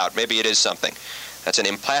checked out. Maybe it is something. That's an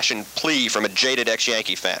impassioned plea from a jaded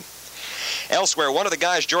ex-Yankee fan. Elsewhere, one of the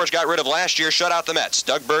guys George got rid of last year shut out the Mets.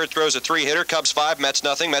 Doug Bird throws a 3-hitter, Cubs 5, Mets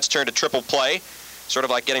nothing. Mets turn to triple play, sort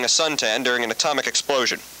of like getting a suntan during an atomic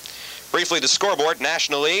explosion. Briefly, the scoreboard,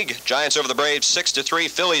 National League, Giants over the Braves 6-3,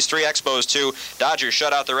 Phillies 3, Expos 2, Dodgers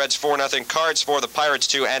shut out the Reds 4-0, Cards 4, the Pirates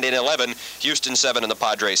 2, and in 11, Houston 7 and the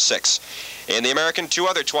Padres 6. In the American, 2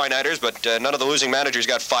 other Twinighters, but none of the losing managers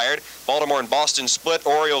got fired. Baltimore and Boston split,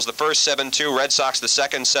 Orioles the first 7-2, Red Sox the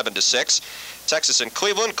second 7-6. Texas and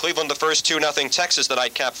Cleveland, Cleveland the first 2-0, Texas the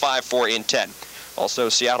nightcap 5-4 in 10. Also,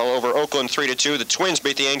 Seattle over Oakland 3-2. The Twins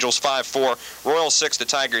beat the Angels 5-4. Royals 6, the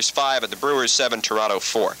Tigers 5, and the Brewers 7, Toronto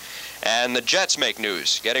 4. And the Jets make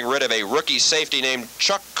news, getting rid of a rookie safety named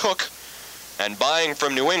Chuck Cook and buying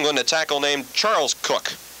from New England a tackle named Charles Cook,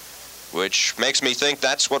 which makes me think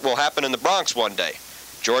that's what will happen in the Bronx one day.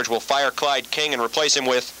 George will fire Clyde King and replace him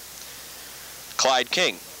with Clyde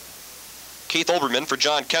King. Keith Olbermann for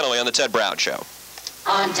John Kennelly on the Ted Brown Show.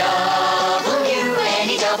 on WNEW.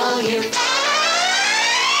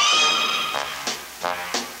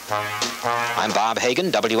 I'm Bob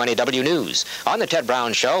Hagan, WNEW News. On the Ted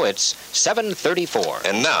Brown Show, it's 7:34.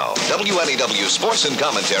 And now, WNEW Sports and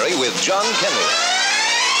Commentary with John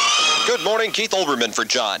Kenley. Good morning, Keith Olbermann for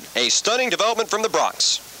John. A stunning development from the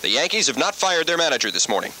Bronx. The Yankees have not fired their manager this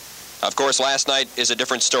morning. Of course, last night is a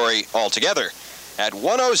different story altogether. At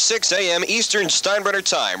 1:06 a.m. Eastern Steinbrenner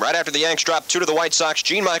time, right after the Yanks dropped 2 to the White Sox,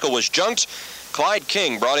 Gene Michael was junked. Clyde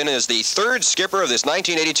King brought in as the third skipper of this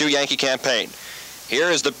 1982 Yankee campaign.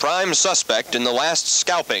 Here is the prime suspect in the last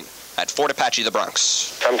scalping at Fort Apache, the Bronx.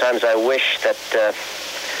 Sometimes I wish that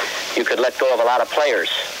you could let go of a lot of players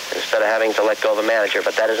instead of having to let go of a manager,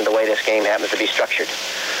 but that isn't the way this game happens to be structured.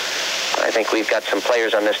 I think we've got some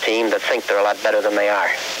players on this team that think they're a lot better than they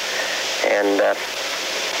are, and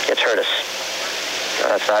it's hurt us.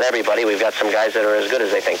 It's not everybody. We've got some guys that are as good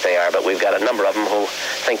as they think they are, but we've got a number of them who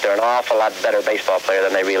think they're an awful lot better baseball player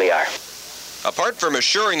than they really are. Apart from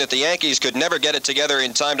assuring that the Yankees could never get it together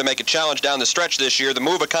in time to make a challenge down the stretch this year, the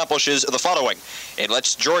move accomplishes the following. It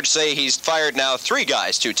lets George say he's fired now 3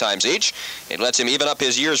 guys 2 times each. It lets him even up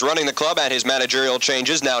his years running the club and his managerial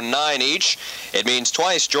changes, now 9 each. It means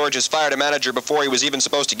twice George has fired a manager before he was even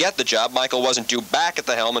supposed to get the job. Michael wasn't due back at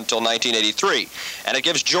the helm until 1983. And it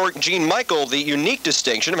gives Gene Michael the unique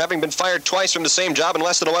distinction of having been fired twice from the same job in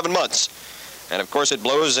less than 11 months. And, of course, it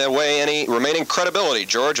blows away any remaining credibility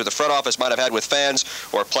George or the front office might have had with fans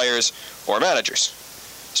or players or managers.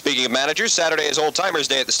 Speaking of managers, Saturday is Old Timers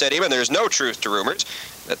Day at the stadium, and there's no truth to rumors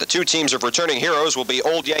that the 2 teams of returning heroes will be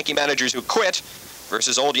old Yankee managers who quit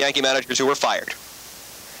versus old Yankee managers who were fired.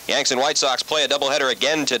 Yanks and White Sox play a doubleheader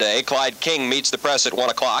again today. Clyde King meets the press at 1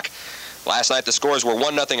 o'clock. Last night the scores were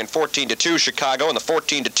 1-0 and 14-2 Chicago, and the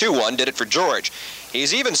 14-2 one did it for George.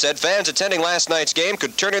 He's even said fans attending last night's game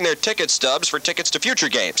could turn in their ticket stubs for tickets to future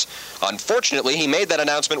games. Unfortunately, he made that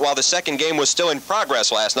announcement while the second game was still in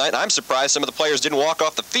progress last night, and I'm surprised some of the players didn't walk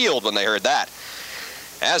off the field when they heard that.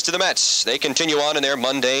 As to the Mets, they continue on in their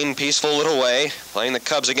mundane, peaceful little way, playing the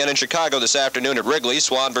Cubs again in Chicago this afternoon at Wrigley,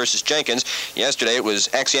 Swan versus Jenkins. Yesterday, it was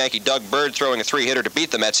ex-Yankee Doug Bird throwing a 3-hitter to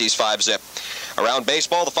beat the Metsies 5-zip. Around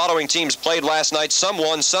baseball, the following teams played last night. Some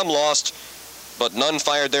won, some lost, but none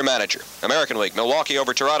fired their manager. American League, Milwaukee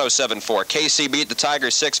over Toronto 7-4. KC beat the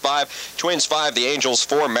Tigers 6-5. Twins 5, the Angels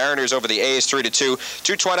 4. Mariners over the A's 3-2.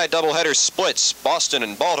 2 twilight doubleheader splits. Boston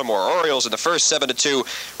and Baltimore. Orioles in the first 7-2.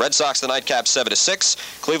 Red Sox the nightcap 7-6.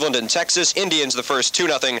 Cleveland and Texas. Indians the first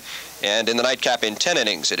 2-0. And in the nightcap in 10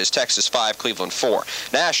 innings, it is Texas 5, Cleveland 4.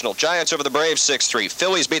 National, Giants over the Braves 6-3.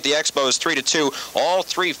 Phillies beat the Expos 3-2. All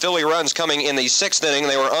 3 Philly runs coming in the 6th inning.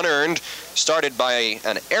 They were unearned, started by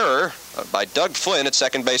an error by Doug Flynn at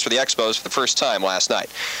second base for the Expos for the first time last night.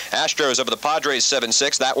 Astros over the Padres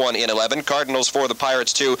 7-6. That one in 11. Cardinals 4, the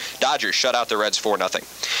Pirates 2. Dodgers shut out the Reds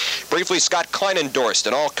 4-0. Briefly, Scott Kleinendorst,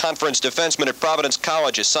 an all-conference defenseman at Providence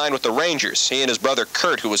College, is signed with the Rangers. He and his brother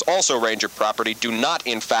Kurt, who is also Ranger property, do not,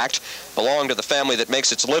 in fact, belong to the family that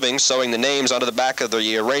makes its living sewing the names onto the back of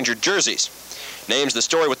the Ranger jerseys. Names the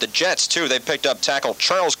story with the Jets, too. They picked up tackle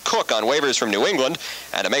Charles Cook on waivers from New England.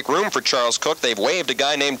 And to make room for Charles Cook, they've waived a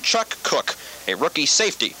guy named Chuck Cook, a rookie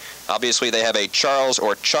safety. Obviously, they have a Charles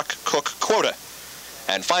or Chuck Cook quota.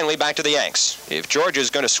 And finally, back to the Yanks. If George is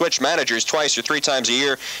going to switch managers twice or 3 times a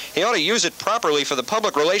year, he ought to use it properly for the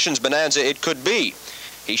public relations bonanza it could be.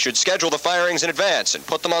 He should schedule the firings in advance and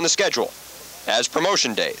put them on the schedule as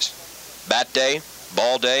promotion days. Bat day,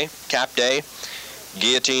 ball day, cap day,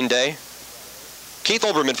 guillotine day. Keith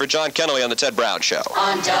Olbermann for John Kennelly on the Ted Brown Show.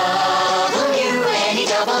 On WNEW.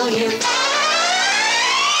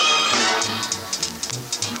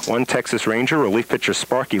 One Texas Ranger, relief pitcher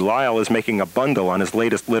Sparky Lyle, is making a bundle on his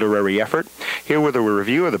latest literary effort. Here with a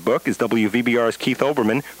review of the book is WVBR's Keith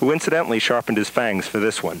Olbermann, who incidentally sharpened his fangs for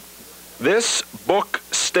this one. This book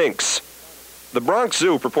stinks. The Bronx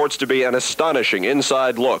Zoo purports to be an astonishing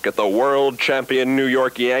inside look at the world champion New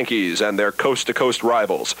York Yankees and their coast-to-coast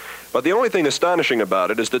rivals. But the only thing astonishing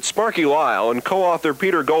about it is that Sparky Lyle and co-author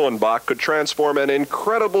Peter Golenbach could transform an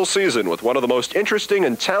incredible season with one of the most interesting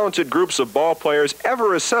and talented groups of ball players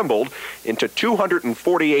ever assembled into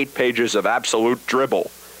 248 pages of absolute dribble.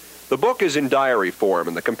 The book is in diary form,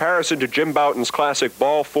 and the comparison to Jim Bouton's classic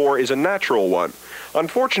Ball 4 is a natural one.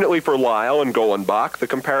 Unfortunately for Lyle and Golenbach, the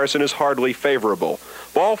comparison is hardly favorable.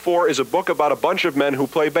 Ball 4 is a book about a bunch of men who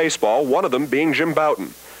play baseball, one of them being Jim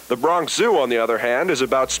Bouton. The Bronx Zoo, on the other hand, is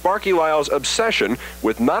about Sparky Lyle's obsession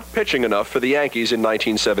with not pitching enough for the Yankees in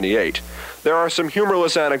 1978. There are some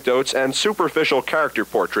humorless anecdotes and superficial character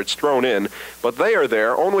portraits thrown in, but they are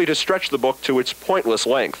there only to stretch the book to its pointless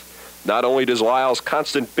length. Not only does Lyle's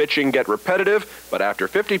constant bitching get repetitive, but after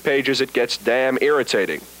 50 pages it gets damn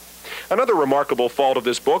irritating. Another remarkable fault of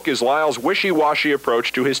this book is Lyle's wishy-washy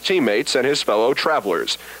approach to his teammates and his fellow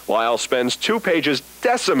travelers. Lyle spends 2 pages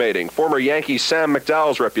decimating former Yankee Sam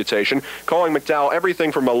McDowell's reputation, calling McDowell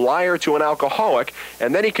everything from a liar to an alcoholic,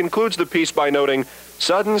 and then he concludes the piece by noting,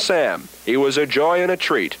 "Sudden Sam, he was a joy and a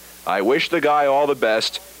treat. I wish the guy all the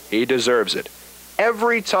best. He deserves it."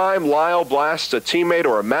 Every time Lyle blasts a teammate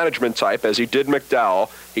or a management type, as he did McDowell,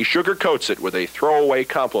 he sugarcoats it with a throwaway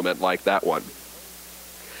compliment like that one.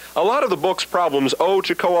 A lot of the book's problems owe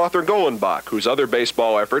to co-author Golenbach, whose other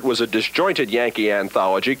baseball effort was a disjointed Yankee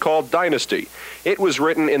anthology called Dynasty. It was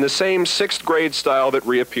written in the same 6th grade style that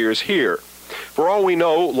reappears here. For all we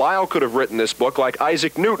know, Lyle could have written this book like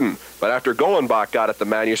Isaac Newton, but after Golenbach got at the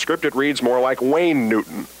manuscript, it reads more like Wayne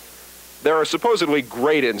Newton. There are supposedly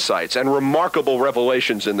great insights and remarkable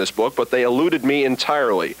revelations in this book, but they eluded me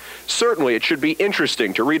entirely. Certainly, it should be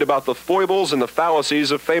interesting to read about the foibles and the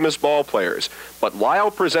fallacies of famous ball players, but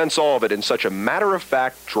Lyle presents all of it in such a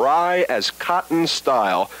matter-of-fact, dry-as-cotton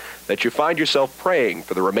style that you find yourself praying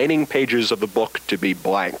for the remaining pages of the book to be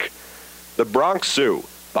blank. The Bronx Zoo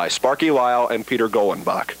by Sparky Lyle and Peter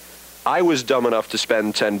Golenbach. I was dumb enough to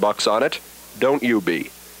spend $10 on it. Don't you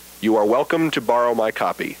be. You are welcome to borrow my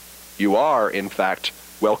copy. You are, in fact,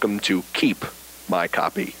 welcome to keep my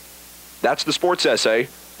copy. That's the Sports Essay.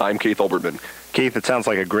 I'm Keith Olbermann. Keith, it sounds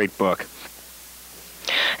like a great book.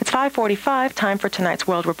 It's 5:45, time for tonight's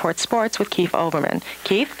World Report Sports with Keith Olbermann.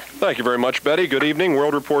 Keith? Thank you very much, Betty. Good evening.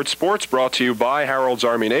 World Report Sports brought to you by Harold's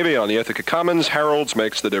Army Navy on the Ithaca Commons. Harold's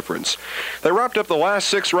makes the difference. They wrapped up the last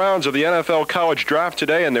 6 rounds of the NFL college draft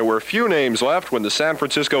today, and there were few names left when the San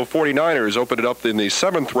Francisco 49ers opened it up in the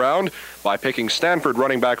 7th round by picking Stanford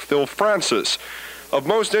running back Phil Francis. Of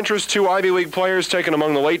most interest, 2 Ivy League players taken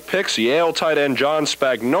among the late picks. Yale tight end John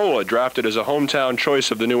Spagnola, drafted as a hometown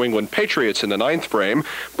choice of the New England Patriots in the 9th frame.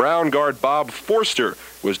 Brown guard Bob Forster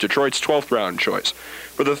was Detroit's 12th round choice.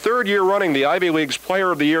 For the 3rd year running, the Ivy League's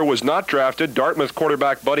Player of the Year was not drafted. Dartmouth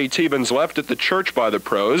quarterback Buddy Tebens left at the church by the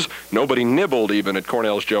pros. Nobody nibbled even at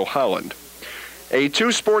Cornell's Joe Holland. A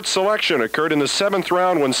 2-sport selection occurred in the 7th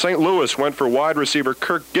round when St. Louis went for wide receiver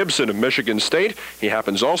Kirk Gibson of Michigan State. He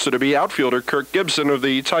happens also to be outfielder Kirk Gibson of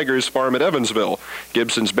the Tigers farm at Evansville.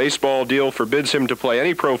 Gibson's baseball deal forbids him to play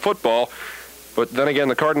any pro football, but then again,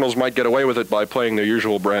 the Cardinals might get away with it by playing their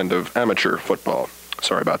usual brand of amateur football.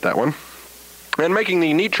 Sorry about that one. And making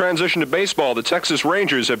the neat transition to baseball, the Texas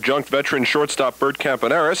Rangers have junked veteran shortstop Bert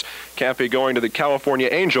Campaneris. Campy going to the California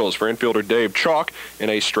Angels for infielder Dave Chalk in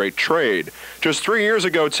a straight trade. Just 3 years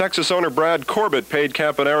ago, Texas owner Brad Corbett paid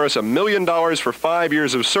Campaneris $1 million for 5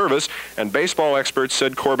 years of service, and baseball experts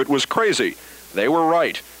said Corbett was crazy. They were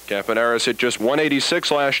right. Campaneris hit just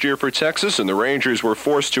 .186 last year for Texas, and the Rangers were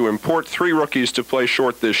forced to import 3 rookies to play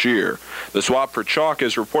short this year. The swap for Chalk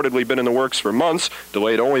has reportedly been in the works for months,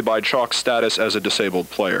 delayed only by Chalk's status as a disabled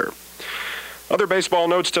player. Other baseball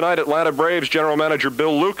notes tonight, Atlanta Braves general manager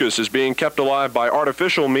Bill Lucas is being kept alive by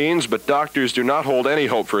artificial means, but doctors do not hold any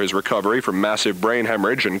hope for his recovery from massive brain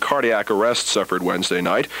hemorrhage and cardiac arrest suffered Wednesday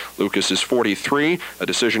night. Lucas is 43. A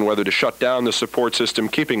decision whether to shut down the support system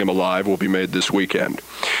keeping him alive will be made this weekend.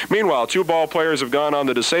 Meanwhile, 2 ball players have gone on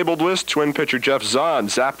the disabled list. Twin pitcher Jeff Zahn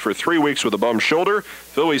zapped for 3 weeks with a bum shoulder.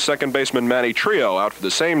 Phillies second baseman Manny Trio out for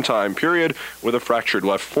the same time period with a fractured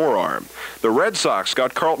left forearm. The Red Sox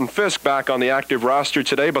got Carlton Fisk back on the active roster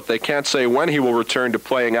today, but they can't say when he will return to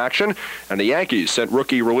playing action. And the Yankees sent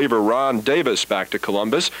rookie reliever Ron Davis back to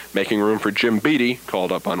Columbus, making room for Jim Beattie,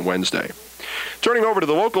 called up on Wednesday. Turning over to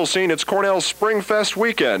the local scene, it's Cornell's Spring Fest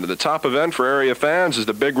weekend. The top event for area fans is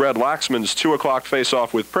the Big Red Laxman's 2 o'clock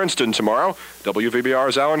face-off with Princeton tomorrow.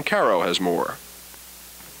 WVBR's Alan Caro has more.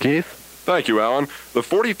 Keith? Thank you, Alan. The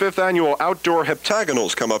 45th annual Outdoor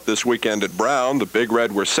Heptagonals come up this weekend at Brown. The Big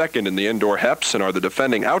Red were second in the indoor Heps and are the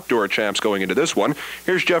defending outdoor champs going into this one.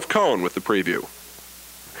 Here's Jeff Cohn with the preview.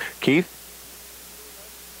 Keith?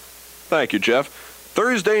 Thank you, Jeff.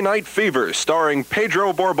 Thursday Night Fever, starring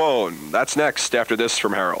Pedro Borbón. That's next after this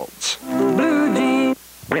from Harold's. 9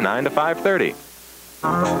 to 5:30.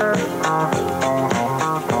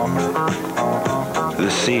 The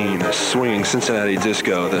scene, a swinging Cincinnati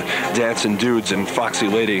disco, the dancing dudes and foxy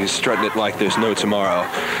ladies strutting it like there's no tomorrow.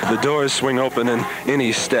 The doors swing open and in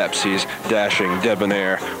he steps. He's dashing,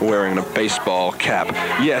 debonair, wearing a baseball cap.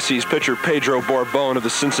 Yes, he's pitcher Pedro Borbón of the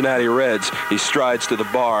Cincinnati Reds. He strides to the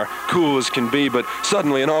bar, cool as can be, but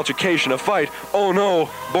suddenly an altercation, a fight. Oh no,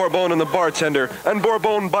 Borbón and the bartender, and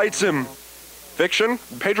Borbón bites him. Fiction?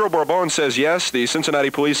 Pedro Borbon says yes. The Cincinnati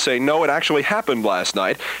police say no, it actually happened last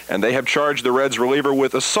night, and they have charged the Reds reliever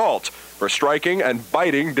with assault for striking and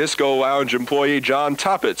biting Disco Lounge employee John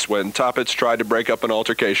Toppitz when Toppitz tried to break up an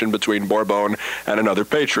altercation between Borbon and another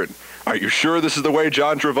patron. Are you sure this is the way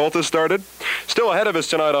John Travolta started? Still ahead of us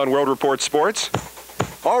tonight on World Report Sports.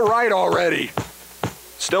 All right already.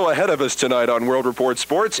 Still ahead of us tonight on World Report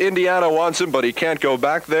Sports. Indiana wants him, but he can't go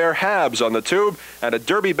back there. Habs on the tube, and a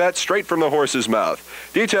derby bet straight from the horse's mouth.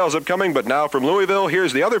 Details upcoming, but now from Louisville,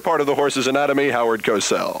 here's the other part of the horse's anatomy, Howard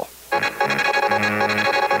Cosell.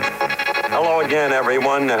 Hello again,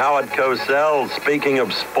 everyone. Howard Cosell. Speaking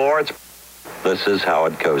of sports, this is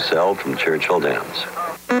Howard Cosell from Churchill Downs.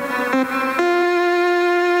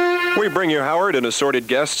 We bring you Howard and assorted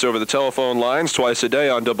guests over the telephone lines twice a day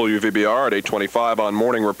on WVBR at 8:25 on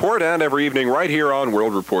Morning Report and every evening right here on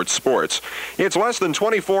World Report Sports. It's less than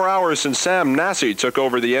 24 hours since Sam Nassi took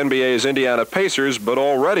over the NBA's Indiana Pacers, but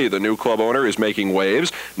already the new club owner is making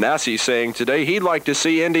waves. Nassi saying today he'd like to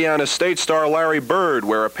see Indiana State star Larry Bird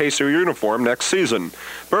wear a Pacer uniform next season.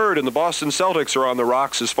 Bird and the Boston Celtics are on the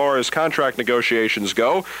rocks as far as contract negotiations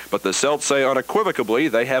go, but the Celts say unequivocally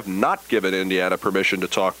they have not given Indiana permission to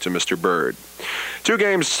talk to Mr. Bird. Two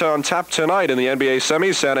games on tap tonight in the NBA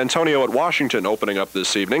semis. San Antonio at Washington opening up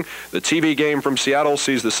this evening. The TV game from Seattle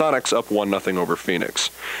sees the Sonics up 1-0 over Phoenix.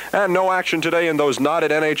 And no action today in those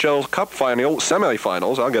knotted NHL Cup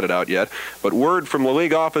semifinals. I'll get it out yet. But word from the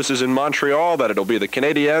league offices in Montreal that it'll be the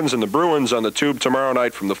Canadiens and the Bruins on the tube tomorrow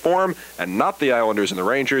night from the Forum, and not the Islanders and the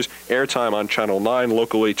Rangers. Airtime on Channel 9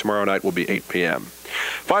 locally tomorrow night will be 8 p.m.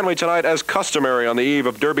 Finally tonight, as customary on the eve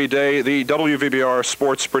of Derby Day, the WVBR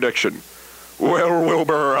Sports Prediction. Well,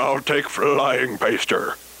 Wilbur, I'll take Flying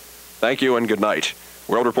Paster. Thank you and good night.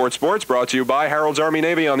 World Report Sports brought to you by Harold's Army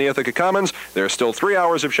Navy on the Ithaca Commons. There's still 3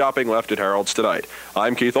 hours of shopping left at Harold's tonight.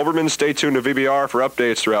 I'm Keith Olbermann. Stay tuned to VBR for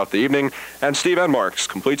updates throughout the evening. And Steve Enmark's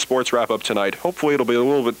complete sports wrap-up tonight. Hopefully it'll be a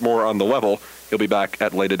little bit more on the level. He'll be back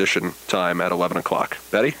at late edition time at 11 o'clock.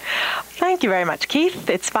 Betty? Thank you very much, Keith.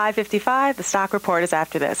 It's 5:55. The stock report is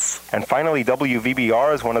after this. And finally,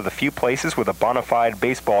 WVBR is one of the few places with a bona fide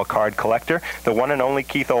baseball card collector, the one and only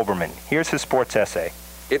Keith Olbermann. Here's his sports essay.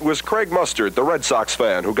 It was Craig Mustard, the Red Sox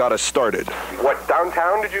fan, who got us started. What,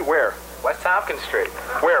 downtown did you? Where? West Tompkins Street.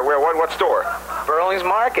 Where? What store? Burling's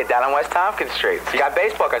Market down on West Tompkins Street. He got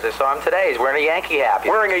baseball cards. I saw him today. He's wearing a Yankee hat.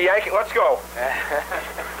 Wearing a Yankee? Let's go.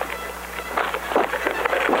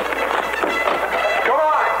 Come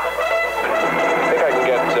on! I think I can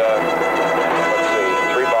get, let's see,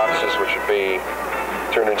 3 boxes, which would be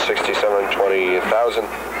 360, 720,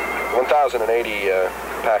 1,080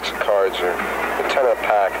 packs of cards, or a 10 a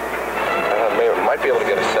pack. Might be able to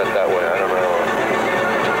get a set that way. I don't know.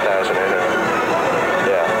 2,000 in it.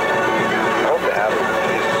 Yeah. I hope they have it.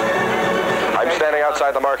 Jesus. I'm standing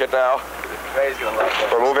outside the market now.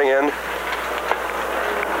 We're moving in.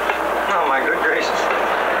 Oh, my good gracious.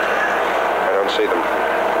 I don't see them.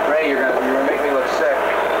 Ray, you're gonna make me look sick.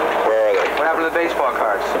 Where are they? What happened to the baseball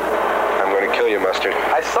cards? I'm going to kill you, Mustard.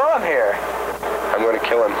 I saw him here. I'm going to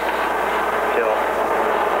kill him. Kill him.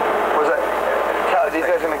 Was that? These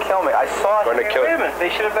guys are going to kill me. I saw it. Wait a minute. They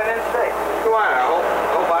should have been in today. Go on, a whole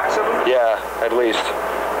box of them? Yeah, at least.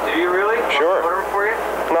 Do you really? Sure. Order them for you?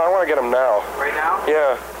 No, I want to get them now. Right now?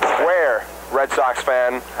 Yeah. Where, Red Sox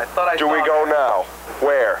fan? I thought I Do we go now?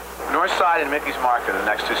 Where? North Side and Mickey's Market are the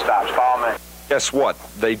next 2 stops. Follow me. Guess what?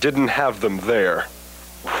 They didn't have them there.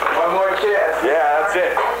 One more chance. Yeah, that's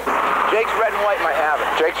it. Jake's Red and White might have it.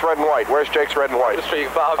 Jake's Red and White. Where's Jake's Red and White? Just so you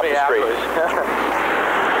can follow me afterwards.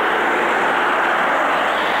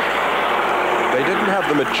 They didn't have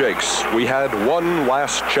them at Jake's. We had one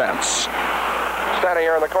last chance. Standing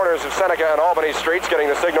here in the corners of Seneca and Albany Streets, getting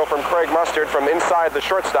the signal from Craig Mustard from inside the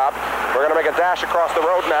shortstop. We're going to make a dash across the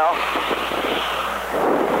road now.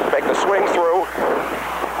 Make the swing through.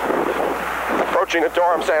 Approaching the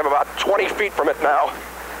door, I'm saying I'm about 20 feet from it now.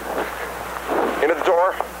 Into the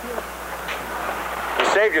door. You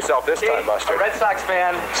saved yourself this time, Mustard. A Red Sox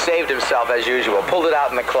fan saved himself as usual. Pulled it out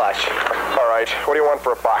in the clutch. All right. What do you want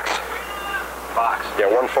for a box? Box? Yeah,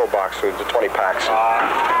 1 full box with the 20 packs.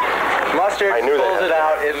 Mustard pulled it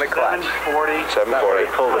out in the clutch. 740.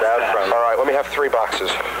 Pulled it out from. All right, let me have 3 boxes.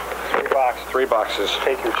 3 boxes.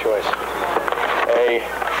 Take your choice. A,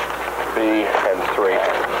 B, and 3.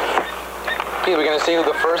 Okay, we're going to see who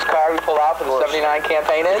the first card we pull out for the 79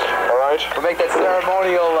 campaign is. All right. We'll make that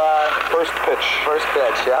ceremonial first pitch. First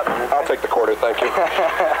pitch, yep. I'll take the quarter, thank you.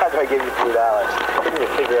 How do I give you $3? Can you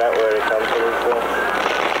figure out where it comes from?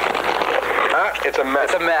 It's a Met.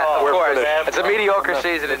 It's a Met, of course. Finished. It's a mediocre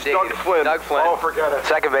season indeed. Doug Flynn. Doug Flynn. Oh, forget it.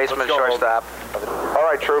 Second baseman, shortstop. All All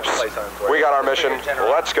right, troops. We got our mission.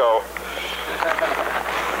 Let's go.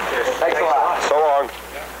 Thanks a lot. So long,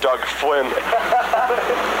 Doug Flynn.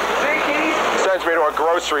 Sends me to a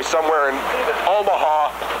grocery somewhere in Omaha.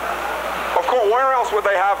 Of course, where else would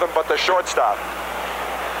they have them but the shortstop?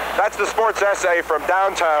 That's the sports essay from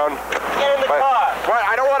downtown. Get in the car.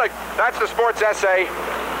 I don't want to. That's the sports essay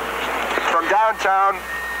from downtown,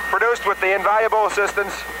 produced with the invaluable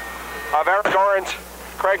assistance of Eric Orant,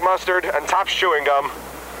 Craig Mustard, and Topps Chewing Gum.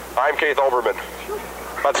 I'm Keith Olbermann.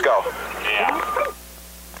 Let's go. Yeah.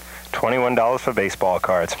 $21 for baseball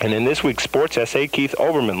cards. And in this week's sports essay, Keith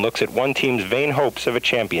Olbermann looks at one team's vain hopes of a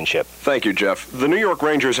championship. Thank you, Jeff. The New York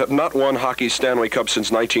Rangers have not won hockey's Stanley Cup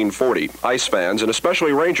since 1940. Ice fans, and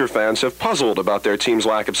especially Ranger fans, have puzzled about their team's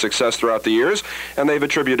lack of success throughout the years, and they've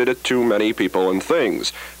attributed it to many people and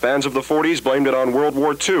things. Fans of the 40s blamed it on World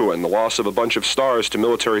War II and the loss of a bunch of stars to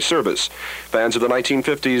military service. Fans of the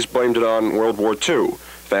 1950s blamed it on World War II.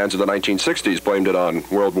 Fans of the 1960s blamed it on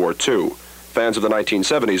World War II. Fans of the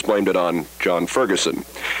 1970s blamed it on John Ferguson.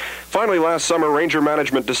 Finally, last summer, Ranger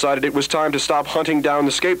management decided it was time to stop hunting down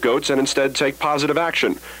the scapegoats and instead take positive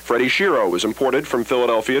action. Freddie Shero was imported from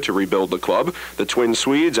Philadelphia to rebuild the club. The twin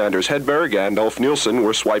Swedes, Anders Hedberg and Ulf Nielsen,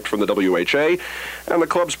 were swiped from the WHA, and the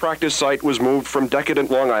club's practice site was moved from decadent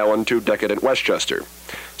Long Island to decadent Westchester.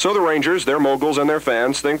 So the Rangers, their moguls, and their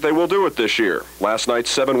fans think they will do it this year. Last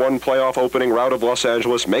night's 7-1 playoff opening rout of Los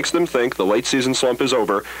Angeles makes them think the late season slump is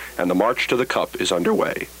over and the march to the Cup is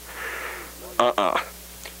underway.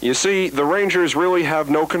 You see, the Rangers really have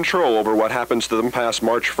no control over what happens to them past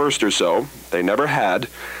March 1st or so. They never had,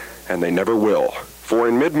 and they never will. For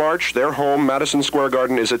in mid-March, their home, Madison Square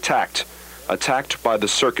Garden, is attacked. Attacked by the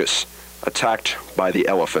circus. Attacked by the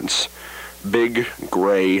elephants. Big,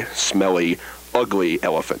 gray, smelly, ugly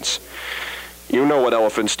elephants. You know what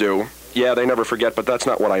elephants do. Yeah, they never forget, but that's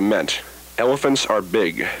not what I meant. Elephants are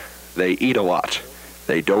big. They eat a lot.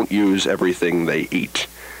 They don't use everything they eat.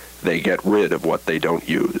 They get rid of what they don't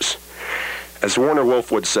use. As Warner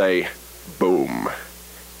Wolf would say, boom.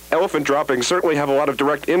 Elephant droppings certainly have a lot of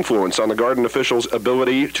direct influence on the Garden officials'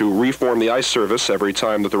 ability to reform the ice service every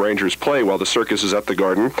time that the Rangers play while the circus is at the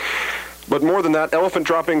Garden. But more than that, elephant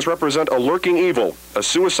droppings represent a lurking evil, a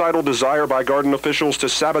suicidal desire by Garden officials to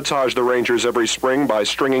sabotage the Rangers every spring by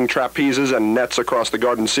stringing trapezes and nets across the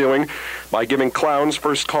Garden ceiling, by giving clowns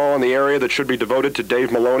first call in the area that should be devoted to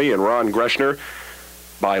Dave Maloney and Ron Greshner,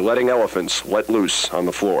 by letting elephants let loose on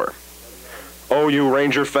the floor. Oh, you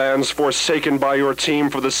Ranger fans, forsaken by your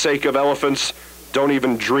team for the sake of elephants, don't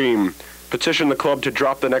even dream. Petition the club to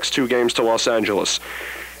drop the next 2 games to Los Angeles.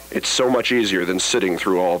 It's so much easier than sitting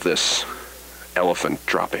through all this elephant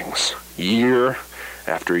droppings. Year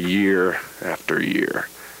after year after year.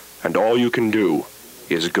 And all you can do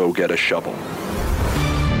is go get a shovel.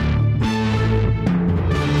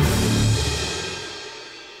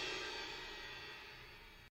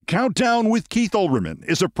 Countdown with Keith Olbermann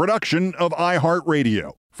is a production of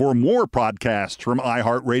iHeartRadio. For more podcasts from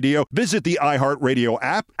iHeartRadio, visit the iHeartRadio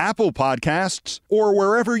app, Apple Podcasts, or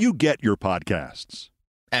wherever you get your podcasts.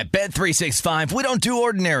 At Bet365, we don't do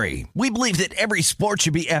ordinary. We believe that every sport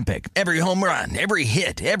should be epic. Every home run, every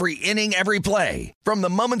hit, every inning, every play. From the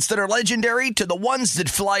moments that are legendary to the ones that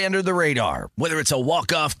fly under the radar. Whether it's a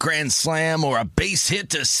walk-off grand slam or a base hit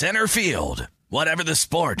to center field. Whatever the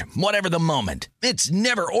sport, whatever the moment, it's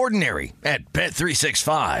never ordinary at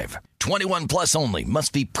Bet365. 21 plus only.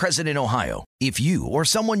 Must be present in Ohio. If you or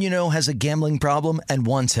someone you know has a gambling problem and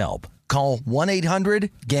wants help, call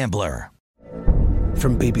 1-800-GAMBLER.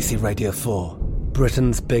 From BBC Radio 4,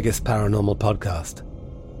 Britain's biggest paranormal podcast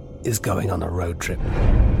is going on a road trip.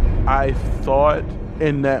 I thought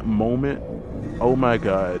in that moment, oh my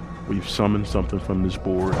God, we've summoned something from this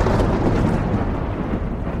board.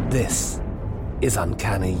 This is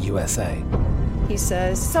Uncanny USA. He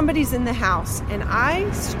says, somebody's in the house, and I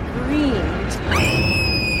screamed.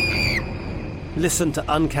 Listen to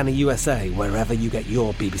Uncanny USA wherever you get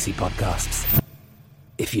your BBC podcasts,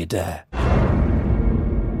 if you dare.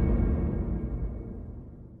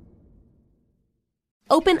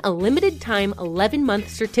 Open a limited-time 11-month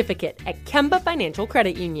certificate at Kemba Financial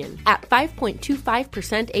Credit Union. At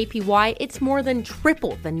 5.25% APY, it's more than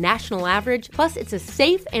triple the national average, plus it's a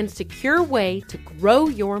safe and secure way to grow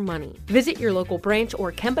your money. Visit your local branch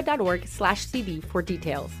or kemba.org/cb for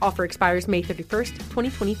details. Offer expires May 31st,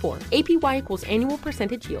 2024. APY equals annual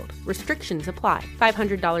percentage yield. Restrictions apply.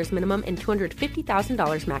 $500 minimum and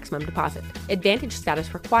 $250,000 maximum deposit. Advantage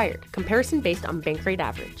status required. Comparison based on bank rate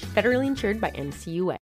average. Federally insured by NCUA.